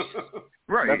either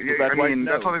right.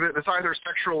 It's either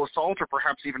sexual assault or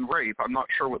perhaps even rape. I'm not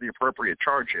sure what the appropriate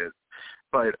charge is,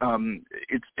 but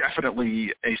it's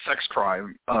definitely a sex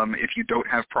crime if you don't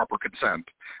have proper consent.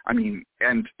 I mean,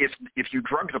 and if you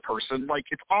drug the person,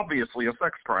 like, it's obviously a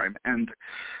sex crime, and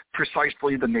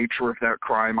precisely the nature of that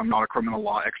crime. I'm not a criminal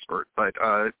law expert, but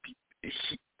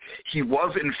he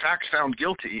was in fact found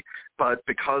guilty, but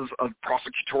because of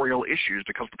prosecutorial issues,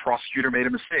 because the prosecutor made a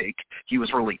mistake, he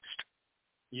was released.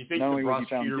 You think the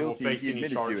prosecutor will face any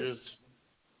charges?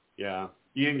 Yeah.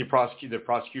 You think the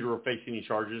prosecutor will face any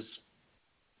charges?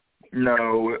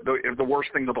 No. The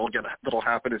worst thing that'll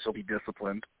happen is he'll be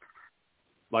disciplined.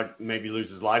 Like maybe lose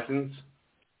his license?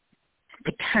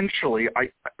 Potentially.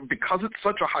 Because it's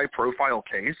such a high-profile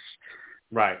case.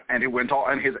 Right. And it went all,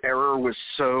 and his error was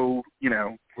so,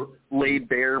 laid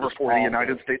bare before the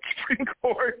United States Supreme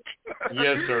Court.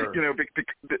 Yes, sir.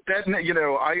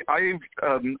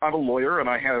 I'm a lawyer and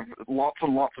I have lots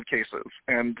and lots of cases,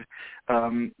 and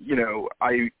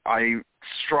I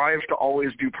strive to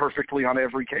always do perfectly on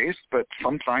every case, but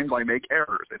sometimes I make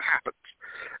errors. It happens.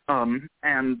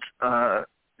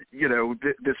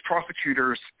 This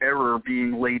prosecutor's error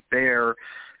being laid bare.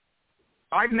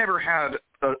 I've never had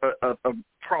a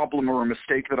problem or a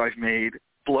mistake that I've made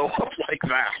blow up like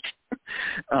that.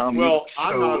 I'm not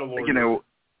a lawyer.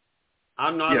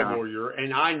 I'm not a lawyer,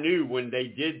 and I knew when they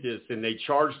did this and they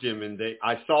charged him and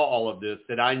I saw all of this,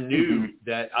 that I knew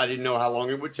that I didn't know how long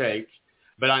it would take,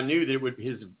 but I knew that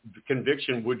his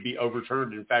conviction would be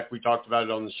overturned. In fact, we talked about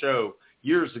it on the show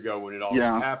years ago when it all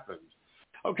happened.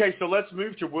 Okay, so let's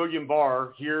move to William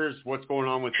Barr. Here's what's going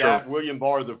on with that. William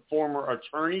Barr, the former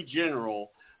Attorney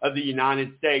General of the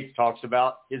United States, talks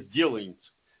about his dealings.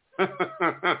 And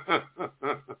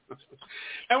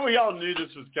we all knew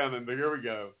this was coming, but here we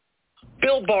go.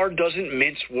 Bill Barr doesn't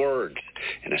mince words.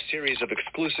 In a series of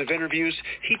exclusive interviews,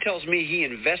 he tells me he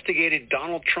investigated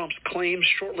Donald Trump's claims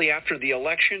shortly after the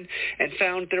election and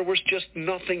found there was just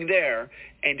nothing there,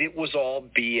 and it was all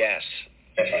BS.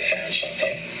 If I found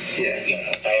something,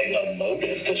 I had no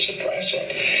motive to suppress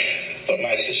it. But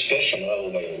my suspicion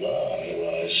all the way along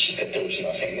was that there was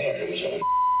nothing there. It was all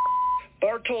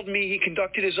Barr told me he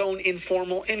conducted his own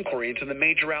informal inquiry into the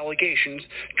major allegations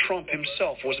Trump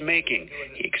himself was making.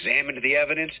 He examined the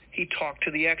evidence. He talked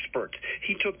to the experts.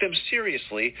 He took them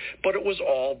seriously, but it was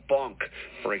all bunk.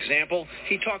 For example,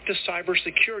 he talked to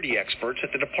cybersecurity experts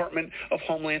at the Department of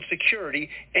Homeland Security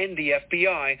and the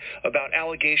FBI about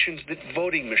allegations that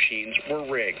voting machines were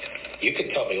rigged. You can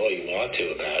tell me all you want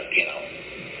to about,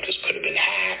 this could have been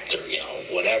hacked or,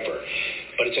 whatever.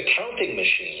 But it's a counting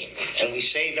machine, and we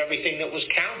save everything that was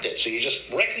counted. So you just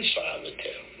reconcile the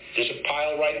two. There's a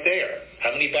pile right there.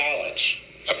 How many ballots?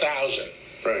 1,000.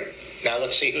 Right. Now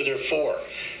let's see who they're for.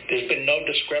 There's been no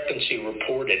discrepancy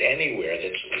reported anywhere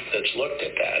that's looked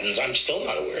at that, and I'm still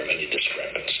not aware of any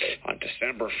discrepancy. On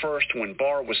December 1st, when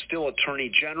Barr was still Attorney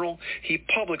General, he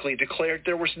publicly declared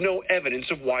there was no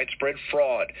evidence of widespread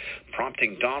fraud,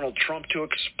 prompting Donald Trump to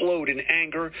explode in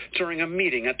anger during a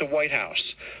meeting at the White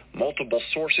House. Multiple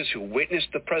sources who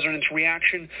witnessed the president's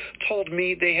reaction told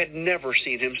me they had never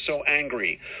seen him so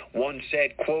angry. One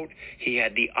said, quote, "He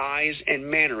had the eyes and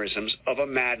mannerisms of a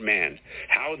madman."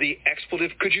 "How the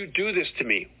expletive could you do this to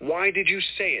me? Why did you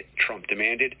say it?" Trump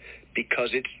demanded.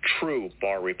 "Because it's true,"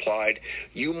 Barr replied.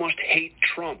 "You must hate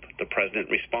Trump," the president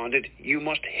responded. "You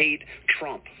must hate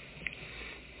Trump."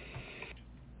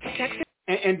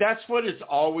 And that's what it's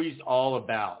always all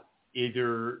about.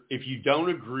 Either if you don't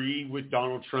agree with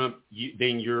Donald Trump,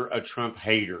 then you're a Trump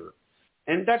hater.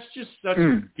 And that's just such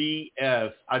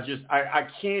BS. I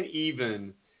can't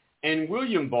even. And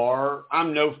William Barr,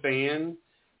 I'm no fan.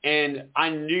 And I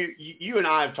knew, you and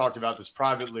I have talked about this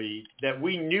privately, that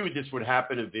we knew this would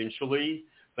happen eventually,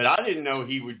 but I didn't know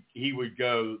he would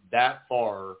go that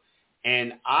far.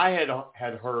 And I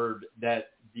had heard that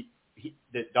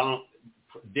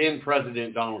then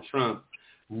President Donald Trump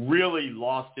really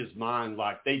lost his mind.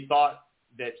 Like, they thought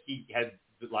that he had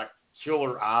like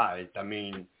killer eyes. I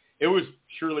mean, it was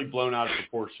surely blown out of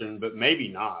proportion, but maybe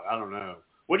not. I don't know.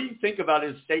 What do you think about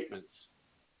his statements?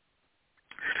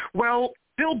 Well,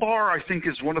 Bill Barr, I think,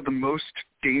 is one of the most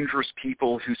dangerous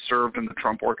people who served in the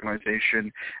Trump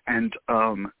organization, and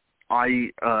I'm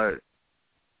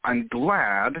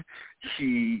glad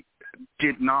he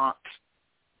did not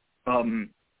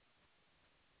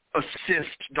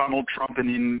assist Donald Trump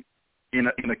in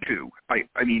a coup. I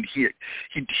mean, he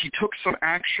took some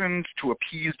actions to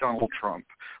appease Donald Trump,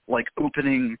 like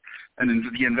opening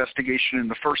the investigation in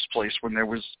the first place when there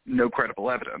was no credible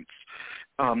evidence.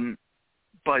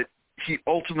 But he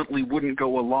ultimately wouldn't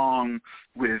go along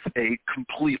with a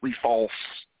completely false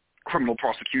criminal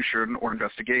prosecution or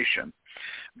investigation,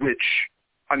 which,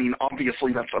 I mean,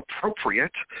 obviously that's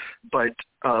appropriate, but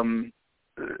I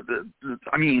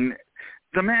mean,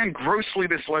 the man grossly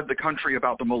misled the country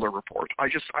about the Mueller report. I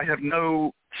have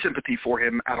no sympathy for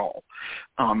him at all.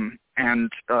 The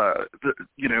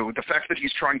fact that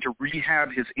he's trying to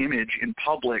rehab his image in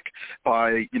public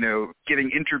by,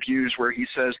 giving interviews where he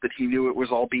says that he knew it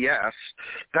was all BS,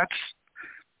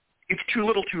 it's too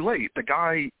little too late. The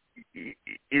guy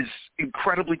is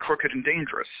incredibly crooked and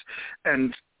dangerous.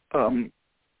 And,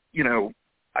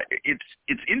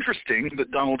 it's interesting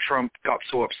that Donald Trump got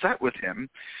so upset with him,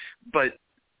 but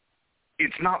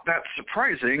it's not that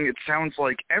surprising. It sounds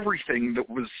like everything that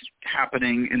was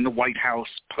happening in the White House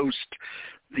post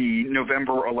the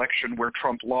November election where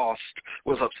Trump lost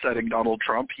was upsetting Donald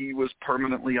Trump. He was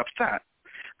permanently upset.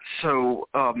 So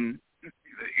part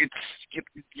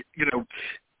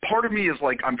of me is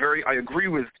like, I agree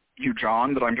with you,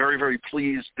 John, that I'm very, very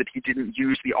pleased that he didn't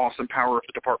use the awesome power of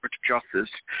the Department of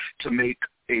Justice to make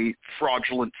a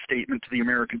fraudulent statement to the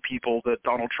American people that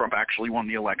Donald Trump actually won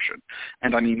the election.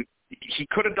 And I mean, he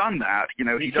could have done that. He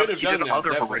did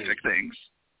other horrific things.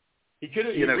 He could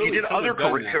have. He did other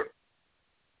horrific.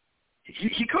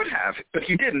 He could have, but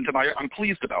he didn't, and I'm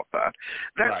pleased about that.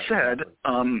 That said,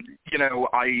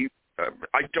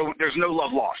 I don't. There's no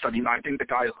love lost. I mean, I think the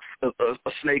guy is a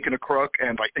snake and a crook,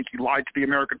 and I think he lied to the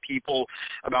American people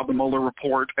about the Mueller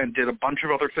report and did a bunch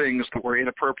of other things that were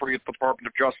inappropriate at the Department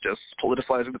of Justice,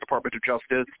 politicizing the Department of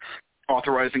Justice,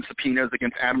 authorizing subpoenas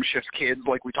against Adam Schiff's kids,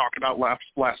 like we talked about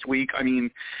last week. I mean,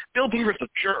 Bill Barr's a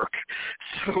jerk.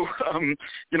 So, I'm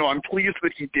pleased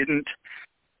that he didn't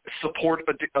support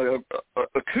a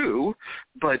coup,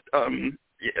 but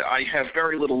I have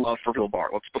very little love for Bill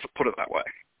Barr. Let's put it that way.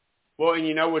 Well,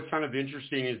 and what's kind of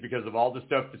interesting is because of all the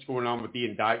stuff that's going on with the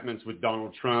indictments with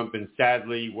Donald Trump, and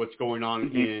sadly what's going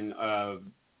on in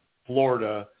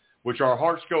Florida, which our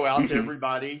hearts go out to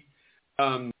everybody.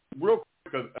 Real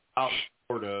quick about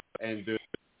Florida and the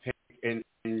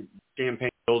campaign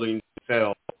building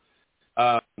fell.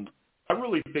 I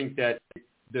really think that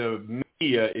the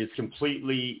media is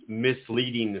completely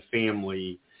misleading the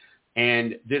family,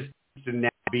 and this needs to now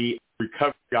be a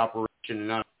recovery operation and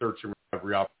not a search and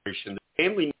recovery operation. The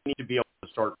family needs to be able to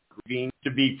start grieving,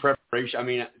 to be preparation. I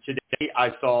mean, today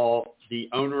I saw the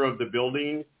owner of the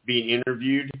building being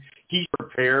interviewed. He's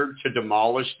prepared to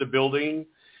demolish the building.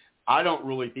 I don't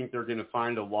really think they're going to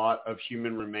find a lot of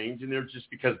human remains in there just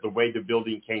because the way the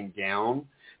building came down.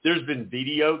 There's been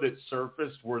video that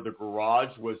surfaced where the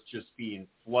garage was just being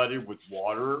flooded with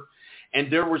water.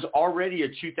 And there was already a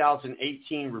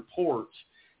 2018 report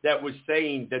that was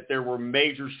saying that there were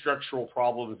major structural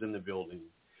problems in the building.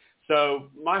 So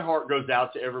my heart goes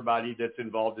out to everybody that's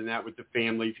involved in that, with the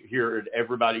family here,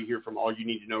 everybody here from All You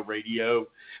Need to Know Radio.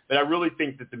 But I really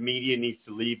think that the media needs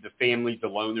to leave the families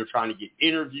alone. They're trying to get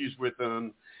interviews with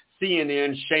them.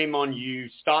 CNN, shame on you.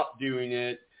 Stop doing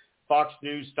it. Fox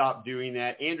News, stop doing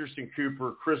that. Anderson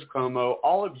Cooper, Chris Cuomo,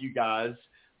 all of you guys,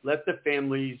 let the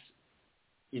families,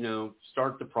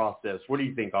 start the process. What do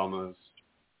you think, Almost?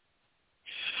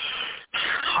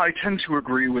 I tend to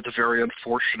agree with the very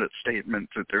unfortunate statement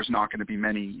that there's not going to be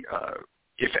many,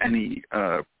 if any,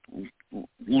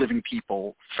 living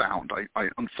people found. I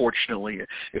unfortunately,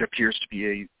 it appears to be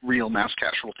a real mass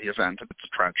casualty event, and it's a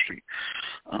tragedy.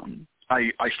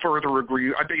 I further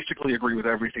agree. I basically agree with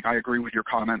everything. I agree with your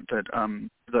comment that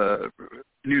the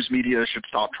news media should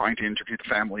stop trying to interview the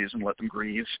families and let them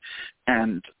grieve.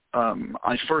 And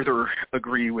I further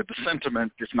agree with the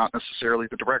sentiment, if not necessarily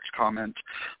the direct comment,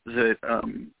 that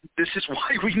this is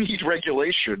why we need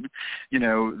regulation.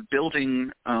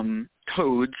 Building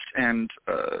codes and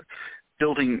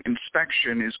building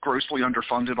inspection is grossly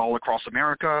underfunded all across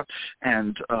America,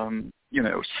 and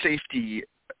safety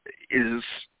is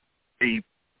a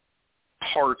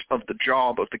part of the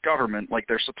job of the government. Like,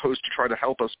 they're supposed to try to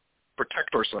help us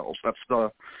protect ourselves. That's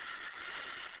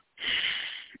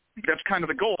kind of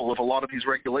the goal of a lot of these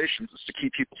regulations, is to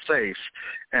keep people safe.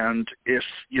 And if,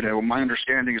 my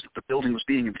understanding is that the building was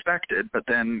being inspected, but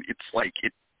then it's like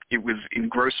it was in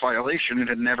gross violation. It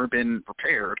had never been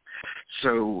repaired.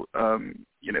 So,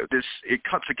 it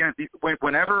cuts against,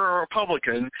 whenever a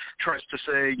Republican tries to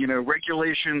say,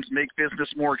 regulations make business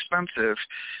more expensive,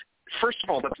 first of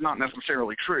all, that's not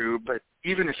necessarily true, but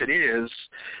even if it is,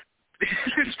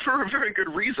 it's for a very good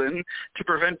reason, to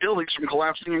prevent buildings from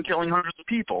collapsing and killing hundreds of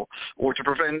people, or to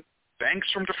prevent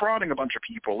banks from defrauding a bunch of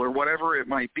people, or whatever it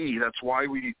might be. That's why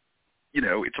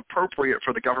it's appropriate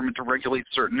for the government to regulate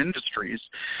certain industries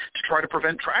to try to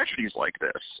prevent tragedies like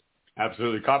this.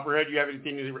 Absolutely. Copperhead, do you have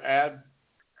anything to add?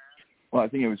 Well, I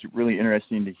think it was really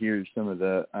interesting to hear some of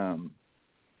the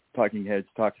talking heads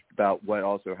talk about what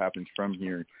also happens from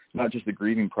here, not just the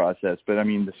grieving process, but I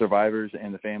mean the survivors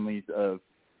and the families of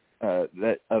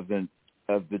the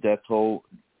death toll.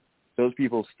 Those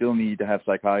people still need to have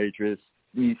psychiatrists.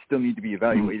 Still need to be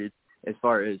evaluated as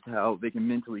far as how they can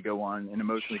mentally go on and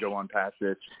emotionally go on past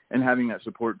this, and having that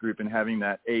support group and having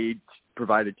that aid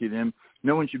provided to them.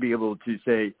 No one should be able to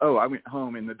say, "Oh, I went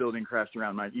home and the building crashed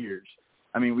around my ears."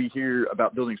 I mean, we hear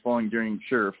about buildings falling during,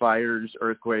 fires,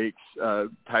 earthquakes,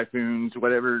 typhoons,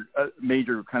 whatever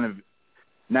major kind of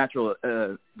natural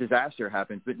disaster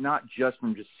happens, but not just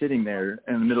from just sitting there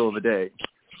in the middle of the day.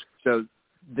 So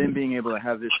them being able to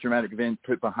have this traumatic event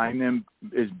put behind them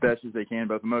as best as they can,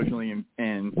 both emotionally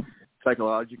and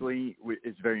psychologically,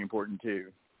 is very important too.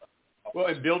 Well,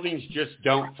 and buildings just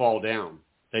don't fall down.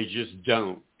 They just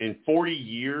don't. In 40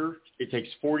 years, it takes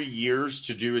 40 years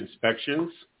to do inspections.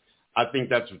 I think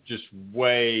that's just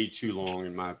way too long,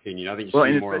 in my opinion. I think it should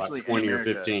be more like 20 or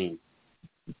 15.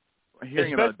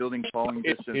 Hearing about buildings falling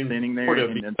just standing there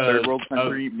in a third world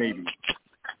country, maybe.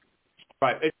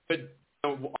 Right. But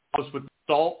almost with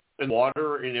salt and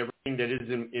water and everything that is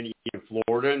in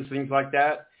Florida and things like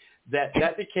that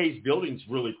decays buildings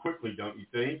really quickly, don't you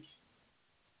think?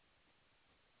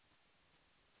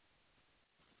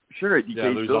 Sure, it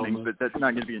decays buildings, but that's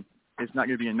not going to be. It's not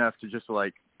going to be enough to just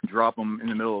drop them in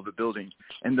the middle of the building.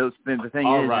 And the thing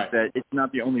is that it's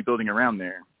not the only building around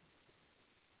there.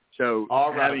 So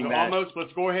all right, having that, almost,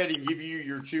 let's go ahead and give you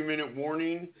your 2-minute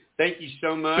warning. Thank you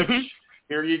so much.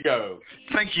 Here you go.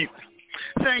 Thank you.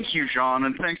 Thank you, John,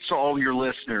 and thanks to all your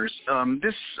listeners.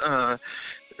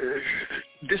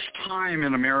 This time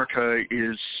in America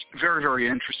is very, very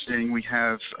interesting. We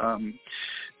have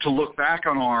to look back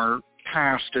on our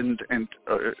past and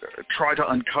try to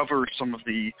uncover some of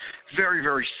the very,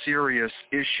 very serious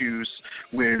issues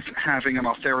with having an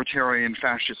authoritarian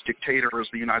fascist dictator as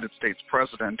the United States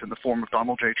president in the form of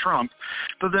Donald J. Trump.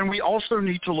 But then we also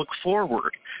need to look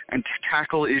forward and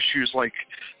tackle issues like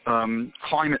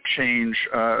climate change,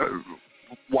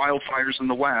 wildfires in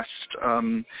the West,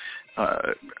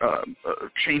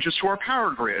 changes to our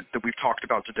power grid that we've talked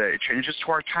about today, changes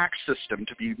to our tax system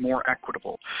to be more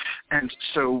equitable. And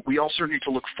so we also need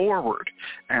to look forward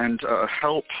and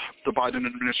help the Biden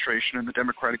administration and the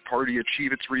Democratic Party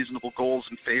achieve its reasonable goals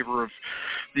in favor of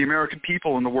the American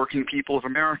people and the working people of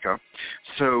America.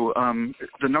 So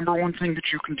the number one thing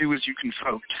that you can do is you can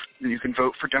vote. And you can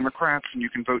vote for Democrats, and you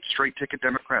can vote straight-ticket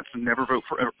Democrats and never vote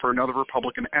for another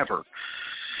Republican ever.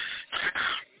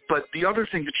 But the other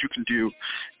thing that you can do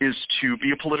is to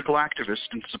be a political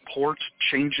activist and support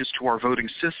changes to our voting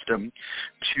system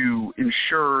to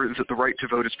ensure that the right to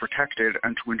vote is protected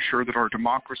and to ensure that our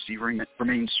democracy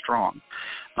remains strong.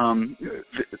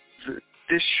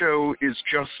 This show is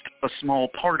just a small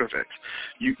part of it.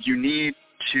 You need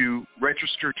to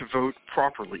register to vote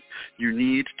properly. You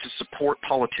need to support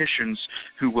politicians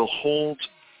who will hold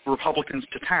Republicans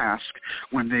to task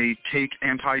when they take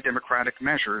anti-democratic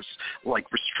measures like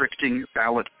restricting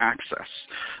ballot access.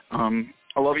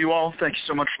 I love you all. Thank you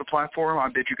so much for the platform. I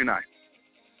bid you good night.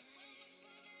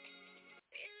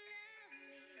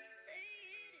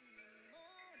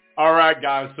 All right,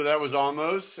 guys. So that was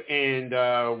almost, and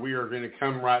we are going to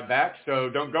come right back.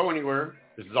 So don't go anywhere.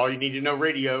 This is All You Need to Know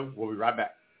Radio. We'll be right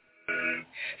back.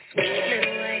 Sweet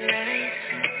little white lies.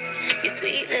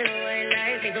 Sweet little white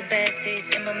lies leave a bad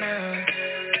taste in my mouth.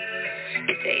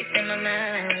 Your taste in my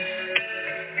mouth.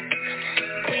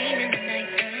 Queen in the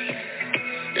nighttime,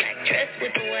 black dress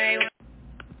with the white.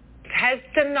 Has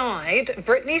denied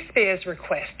Britney Spears'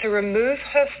 request to remove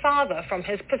her father from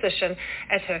his position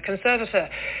as her conservator.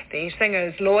 The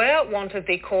singer's lawyer wanted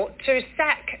the court to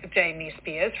sack Jamie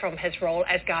Spears from his role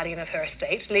as guardian of her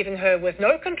estate, leaving her with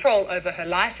no control over her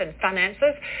life and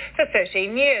finances for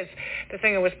 13 years. The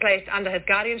singer was placed under his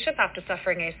guardianship after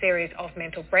suffering a series of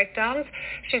mental breakdowns.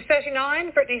 She's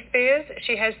 39, Britney Spears.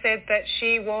 She has said that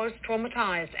she was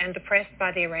traumatized and depressed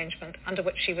by the arrangement under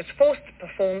which she was forced to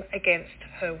perform against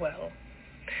her will.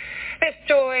 Let's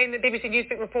join the BBC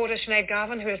Newsbeat reporter Sinead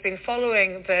Garvin, who has been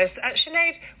following this.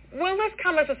 Sinead, will this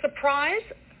come as a surprise?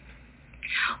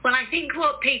 Well, I think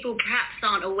what people perhaps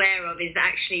aren't aware of is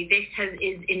actually this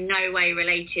is in no way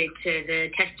related to the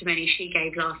testimony she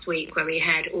gave last week, where we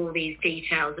heard all these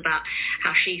details about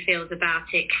how she feels about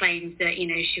it, claims that,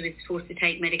 she was forced to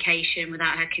take medication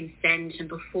without her consent and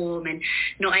perform and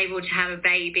not able to have a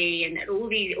baby, and all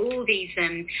these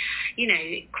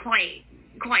quite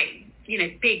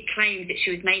big claims that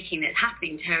she was making that's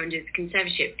happening to her under the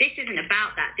conservatorship. This isn't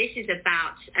about that. This is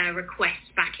about a request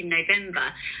back in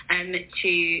November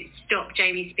to stop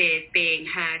Jamie Spears being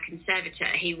her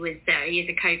conservator. He is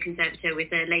a co-conservator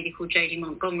with a lady called Jodie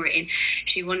Montgomery, and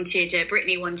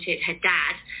Britney wanted her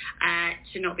dad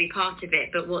to not be part of it.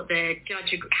 But what the judge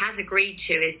has agreed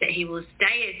to is that he will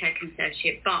stay as her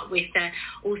conservatorship, but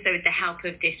also with the help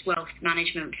of this wealth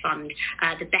management fund,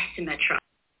 the Bessemer Trust.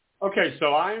 Okay,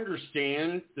 so I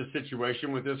understand the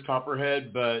situation with this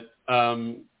Copperhead, but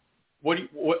what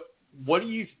do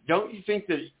you don't you think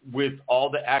that with all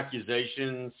the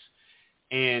accusations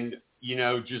and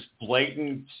just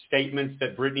blatant statements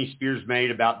that Britney Spears made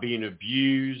about being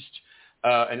abused,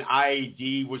 an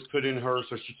IAD was put in her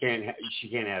so she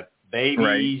can't have babies.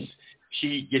 Right.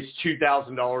 She gets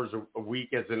 $2,000 a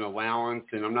week as an allowance,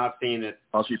 and I'm not saying that.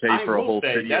 All she pays for a whole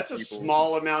city. That's a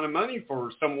small amount of money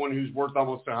for someone who's worth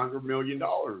almost $100 million.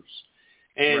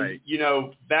 And right.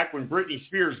 Back when Britney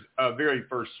Spears very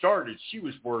first started, she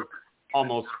was worth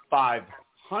almost $500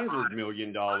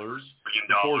 million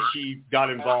before she got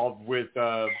involved with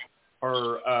her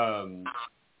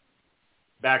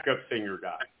backup singer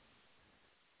guy.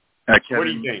 What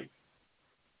do you think?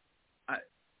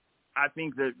 I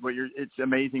think that it's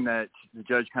amazing that the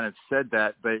judge kind of said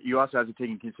that, but you also have to take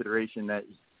into consideration that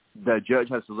the judge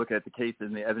has to look at the case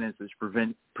and the evidence that's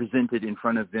presented in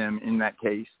front of them in that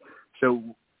case. So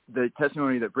the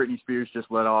testimony that Britney Spears just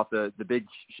let off, the big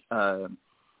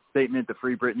statement, the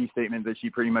Free Britney statement that she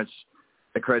pretty much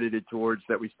accredited towards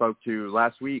that we spoke to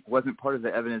last week, wasn't part of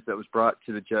the evidence that was brought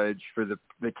to the judge for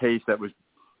the case that was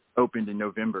opened in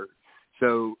November.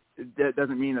 So that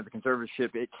doesn't mean that the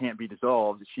conservatorship, it can't be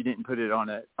dissolved. She didn't put it on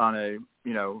a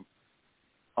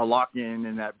lock-in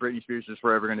and that Britney Spears is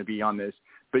forever going to be on this.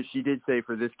 But she did say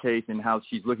for this case and how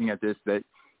she's looking at this that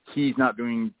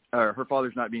her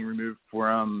father's not being removed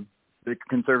from the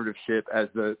conservatorship as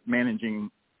the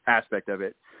managing aspect of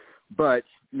it. But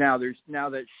now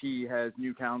that she has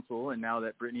new counsel and now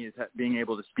that Britney is being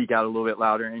able to speak out a little bit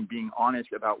louder and being honest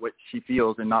about what she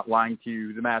feels and not lying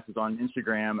to the masses on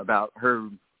Instagram about her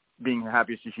being the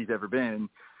happiest she's ever been,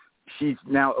 she's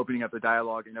now opening up a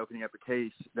dialogue and opening up a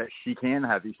case that she can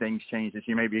have these things changed and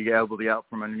she may be able to get out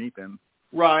from underneath them.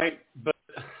 Right, but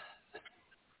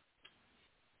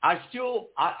I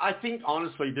think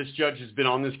honestly this judge has been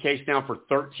on this case now for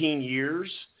 13 years.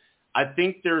 I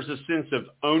think there's a sense of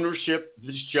ownership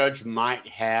this judge might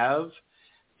have,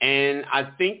 and I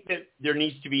think that there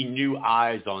needs to be new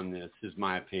eyes on this, is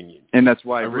my opinion. And that's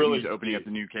why Britney's opening up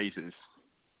the new cases.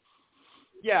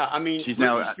 Yeah, I mean,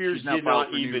 Britney Spears did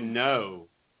not even know.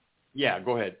 Yeah,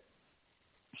 go ahead.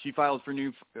 She filed for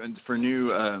new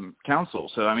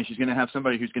counsel, so I mean, she's going to have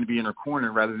somebody who's going to be in her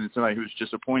corner rather than somebody who's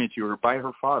just appointed to her by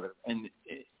her father. And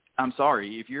I'm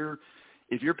sorry, if you're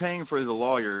paying for the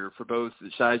lawyer for both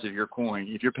sides of your coin,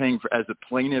 if you're paying for as the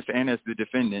plaintiff and as the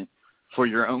defendant for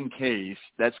your own case,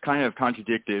 that's kind of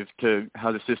contradictory to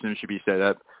how the system should be set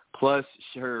up. Plus,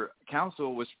 her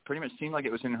counsel was pretty much seemed like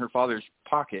it was in her father's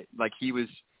pocket, like he was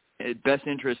at best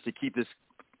interest to keep this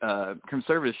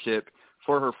conservatorship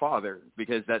for her father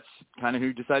because that's kind of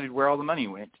who decided where all the money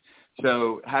went.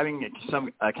 So having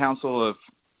a counsel of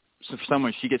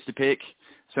someone she gets to pick,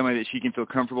 somebody that she can feel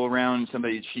comfortable around,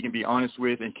 somebody that she can be honest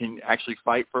with and can actually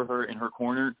fight for her in her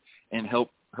corner and help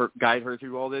her guide her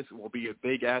through all this will be a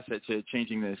big asset to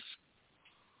changing this.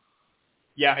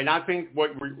 Yeah, and I think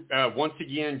once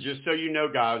again, just so you know,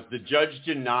 guys, the judge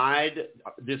denied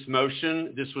this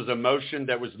motion. This was a motion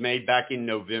that was made back in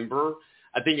November.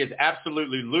 I think it's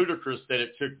absolutely ludicrous that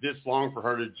it took this long for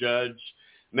her to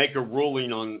make a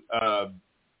ruling on a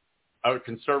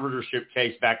conservatorship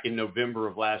case back in November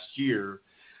of last year.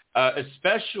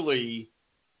 Especially,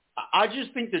 I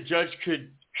just think the judge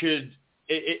could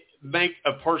make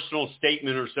a personal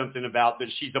statement or something about that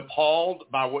she's appalled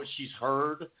by what she's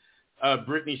heard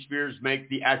Britney Spears make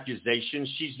the accusations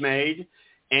she's made,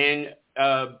 and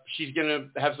she's going to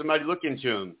have somebody look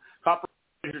into them. Copper,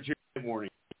 here's your 2-minute warning.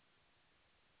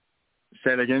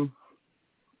 Say it again.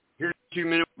 Here's your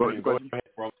 2-minute warning. Go ahead.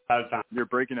 We're almost out of time. You're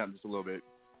breaking up just a little bit.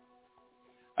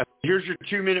 Here's your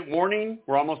 2-minute warning.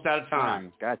 We're almost out of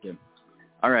time. Gotcha.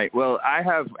 All right. Well, I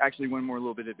have actually one more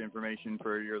little bit of information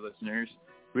for your listeners.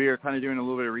 We are kind of doing a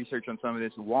little bit of research on some of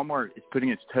this. Walmart is putting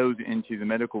its toes into the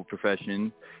medical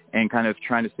profession and kind of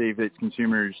trying to save its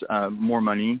consumers more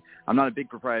money. I'm not a big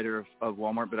proprietor of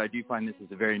Walmart, but I do find this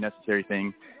is a very necessary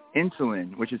thing.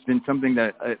 Insulin, which has been something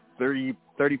that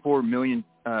 34 million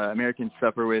Americans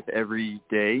suffer with every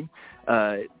day.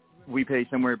 We pay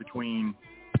somewhere between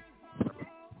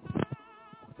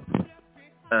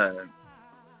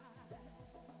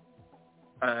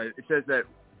it says that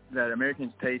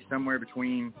Americans pay somewhere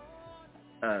between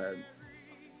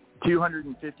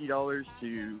 $250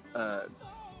 to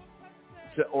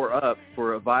or up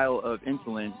for a vial of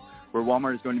insulin, where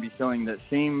Walmart is going to be selling that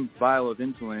same vial of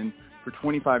insulin for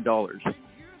 $25.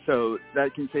 So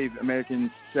that can save Americans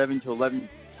 7 to 11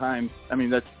 times. I mean,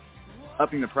 that's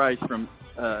upping the price from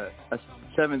a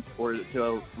seventh or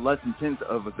to less than tenth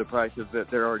of the price of that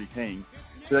they're already paying.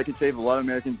 So that could save a lot of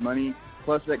Americans money.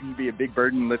 Plus, that can be a big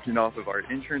burden lifted off of our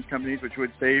insurance companies, which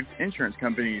would save insurance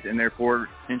companies and therefore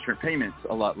insurance payments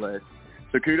a lot less.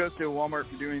 So kudos to Walmart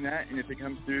for doing that. And if it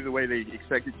comes through the way they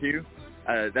expect it to,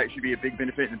 that should be a big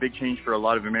benefit and a big change for a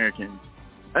lot of Americans.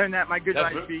 Other than that, my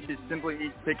goodbye speech is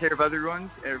simply take care of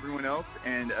everyone else,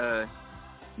 and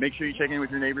make sure you check in with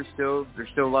your neighbors still. There's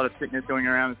still a lot of sickness going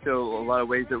around. There's still a lot of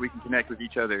ways that we can connect with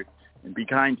each other and be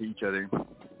kind to each other.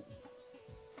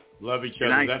 Love each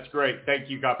other. That's great. Thank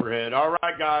you, Copperhead. All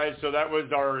right, guys. So that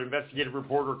was our investigative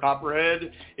reporter,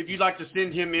 Copperhead. If you'd like to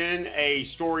send him in a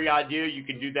story idea, you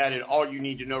can do that at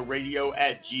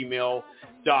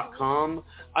allyouneedtoknowradio@gmail.com.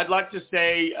 I'd like to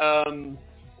say,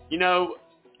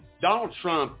 Donald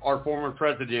Trump, our former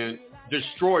president,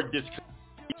 destroyed this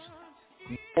country's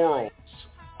morals,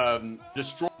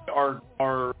 destroyed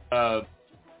our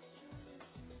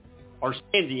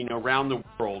standing around the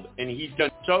world, and he's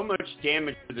done so much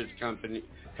damage to this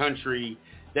country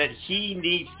that he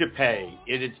needs to pay.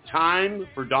 It is time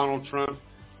for Donald Trump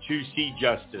to see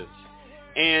justice.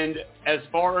 And as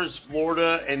far as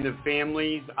Florida and the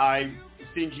families, I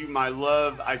send you my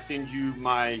love. I send you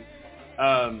my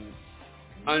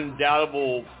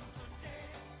undoubtable.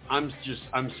 I'm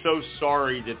so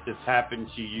sorry that this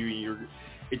happened to you.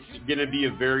 It's going to be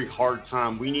a very hard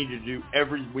time. We need to do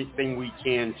everything we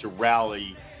can to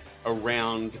rally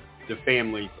around the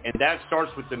families. And that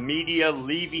starts with the media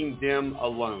leaving them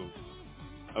alone.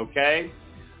 Okay?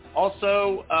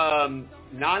 Also,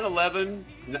 9/11,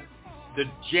 the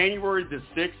January the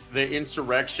 6th, the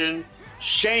insurrection,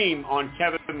 shame on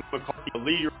Kevin McCarthy, the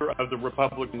leader of the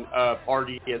Republican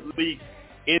Party, at least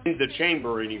in the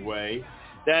chamber anyway,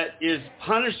 that is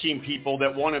punishing people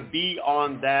that want to be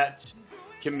on that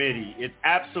committee. It's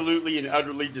absolutely and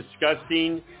utterly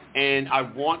disgusting, and I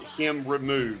want him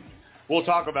removed. We'll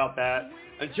talk about that.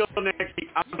 Until next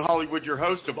week, I'm Hollywood, your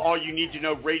host of All You Need to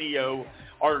Know Radio,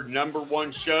 our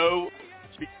 #1 show.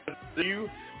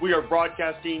 We are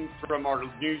broadcasting from our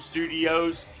new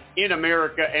studios in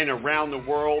America and around the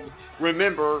world.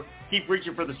 Remember, keep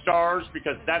reaching for the stars,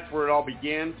 because that's where it all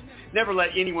begins. Never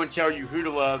let anyone tell you who to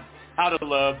love, how to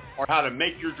love, or how to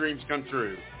make your dreams come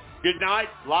true. Good night,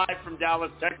 live from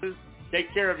Dallas, Texas.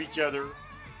 Take care of each other.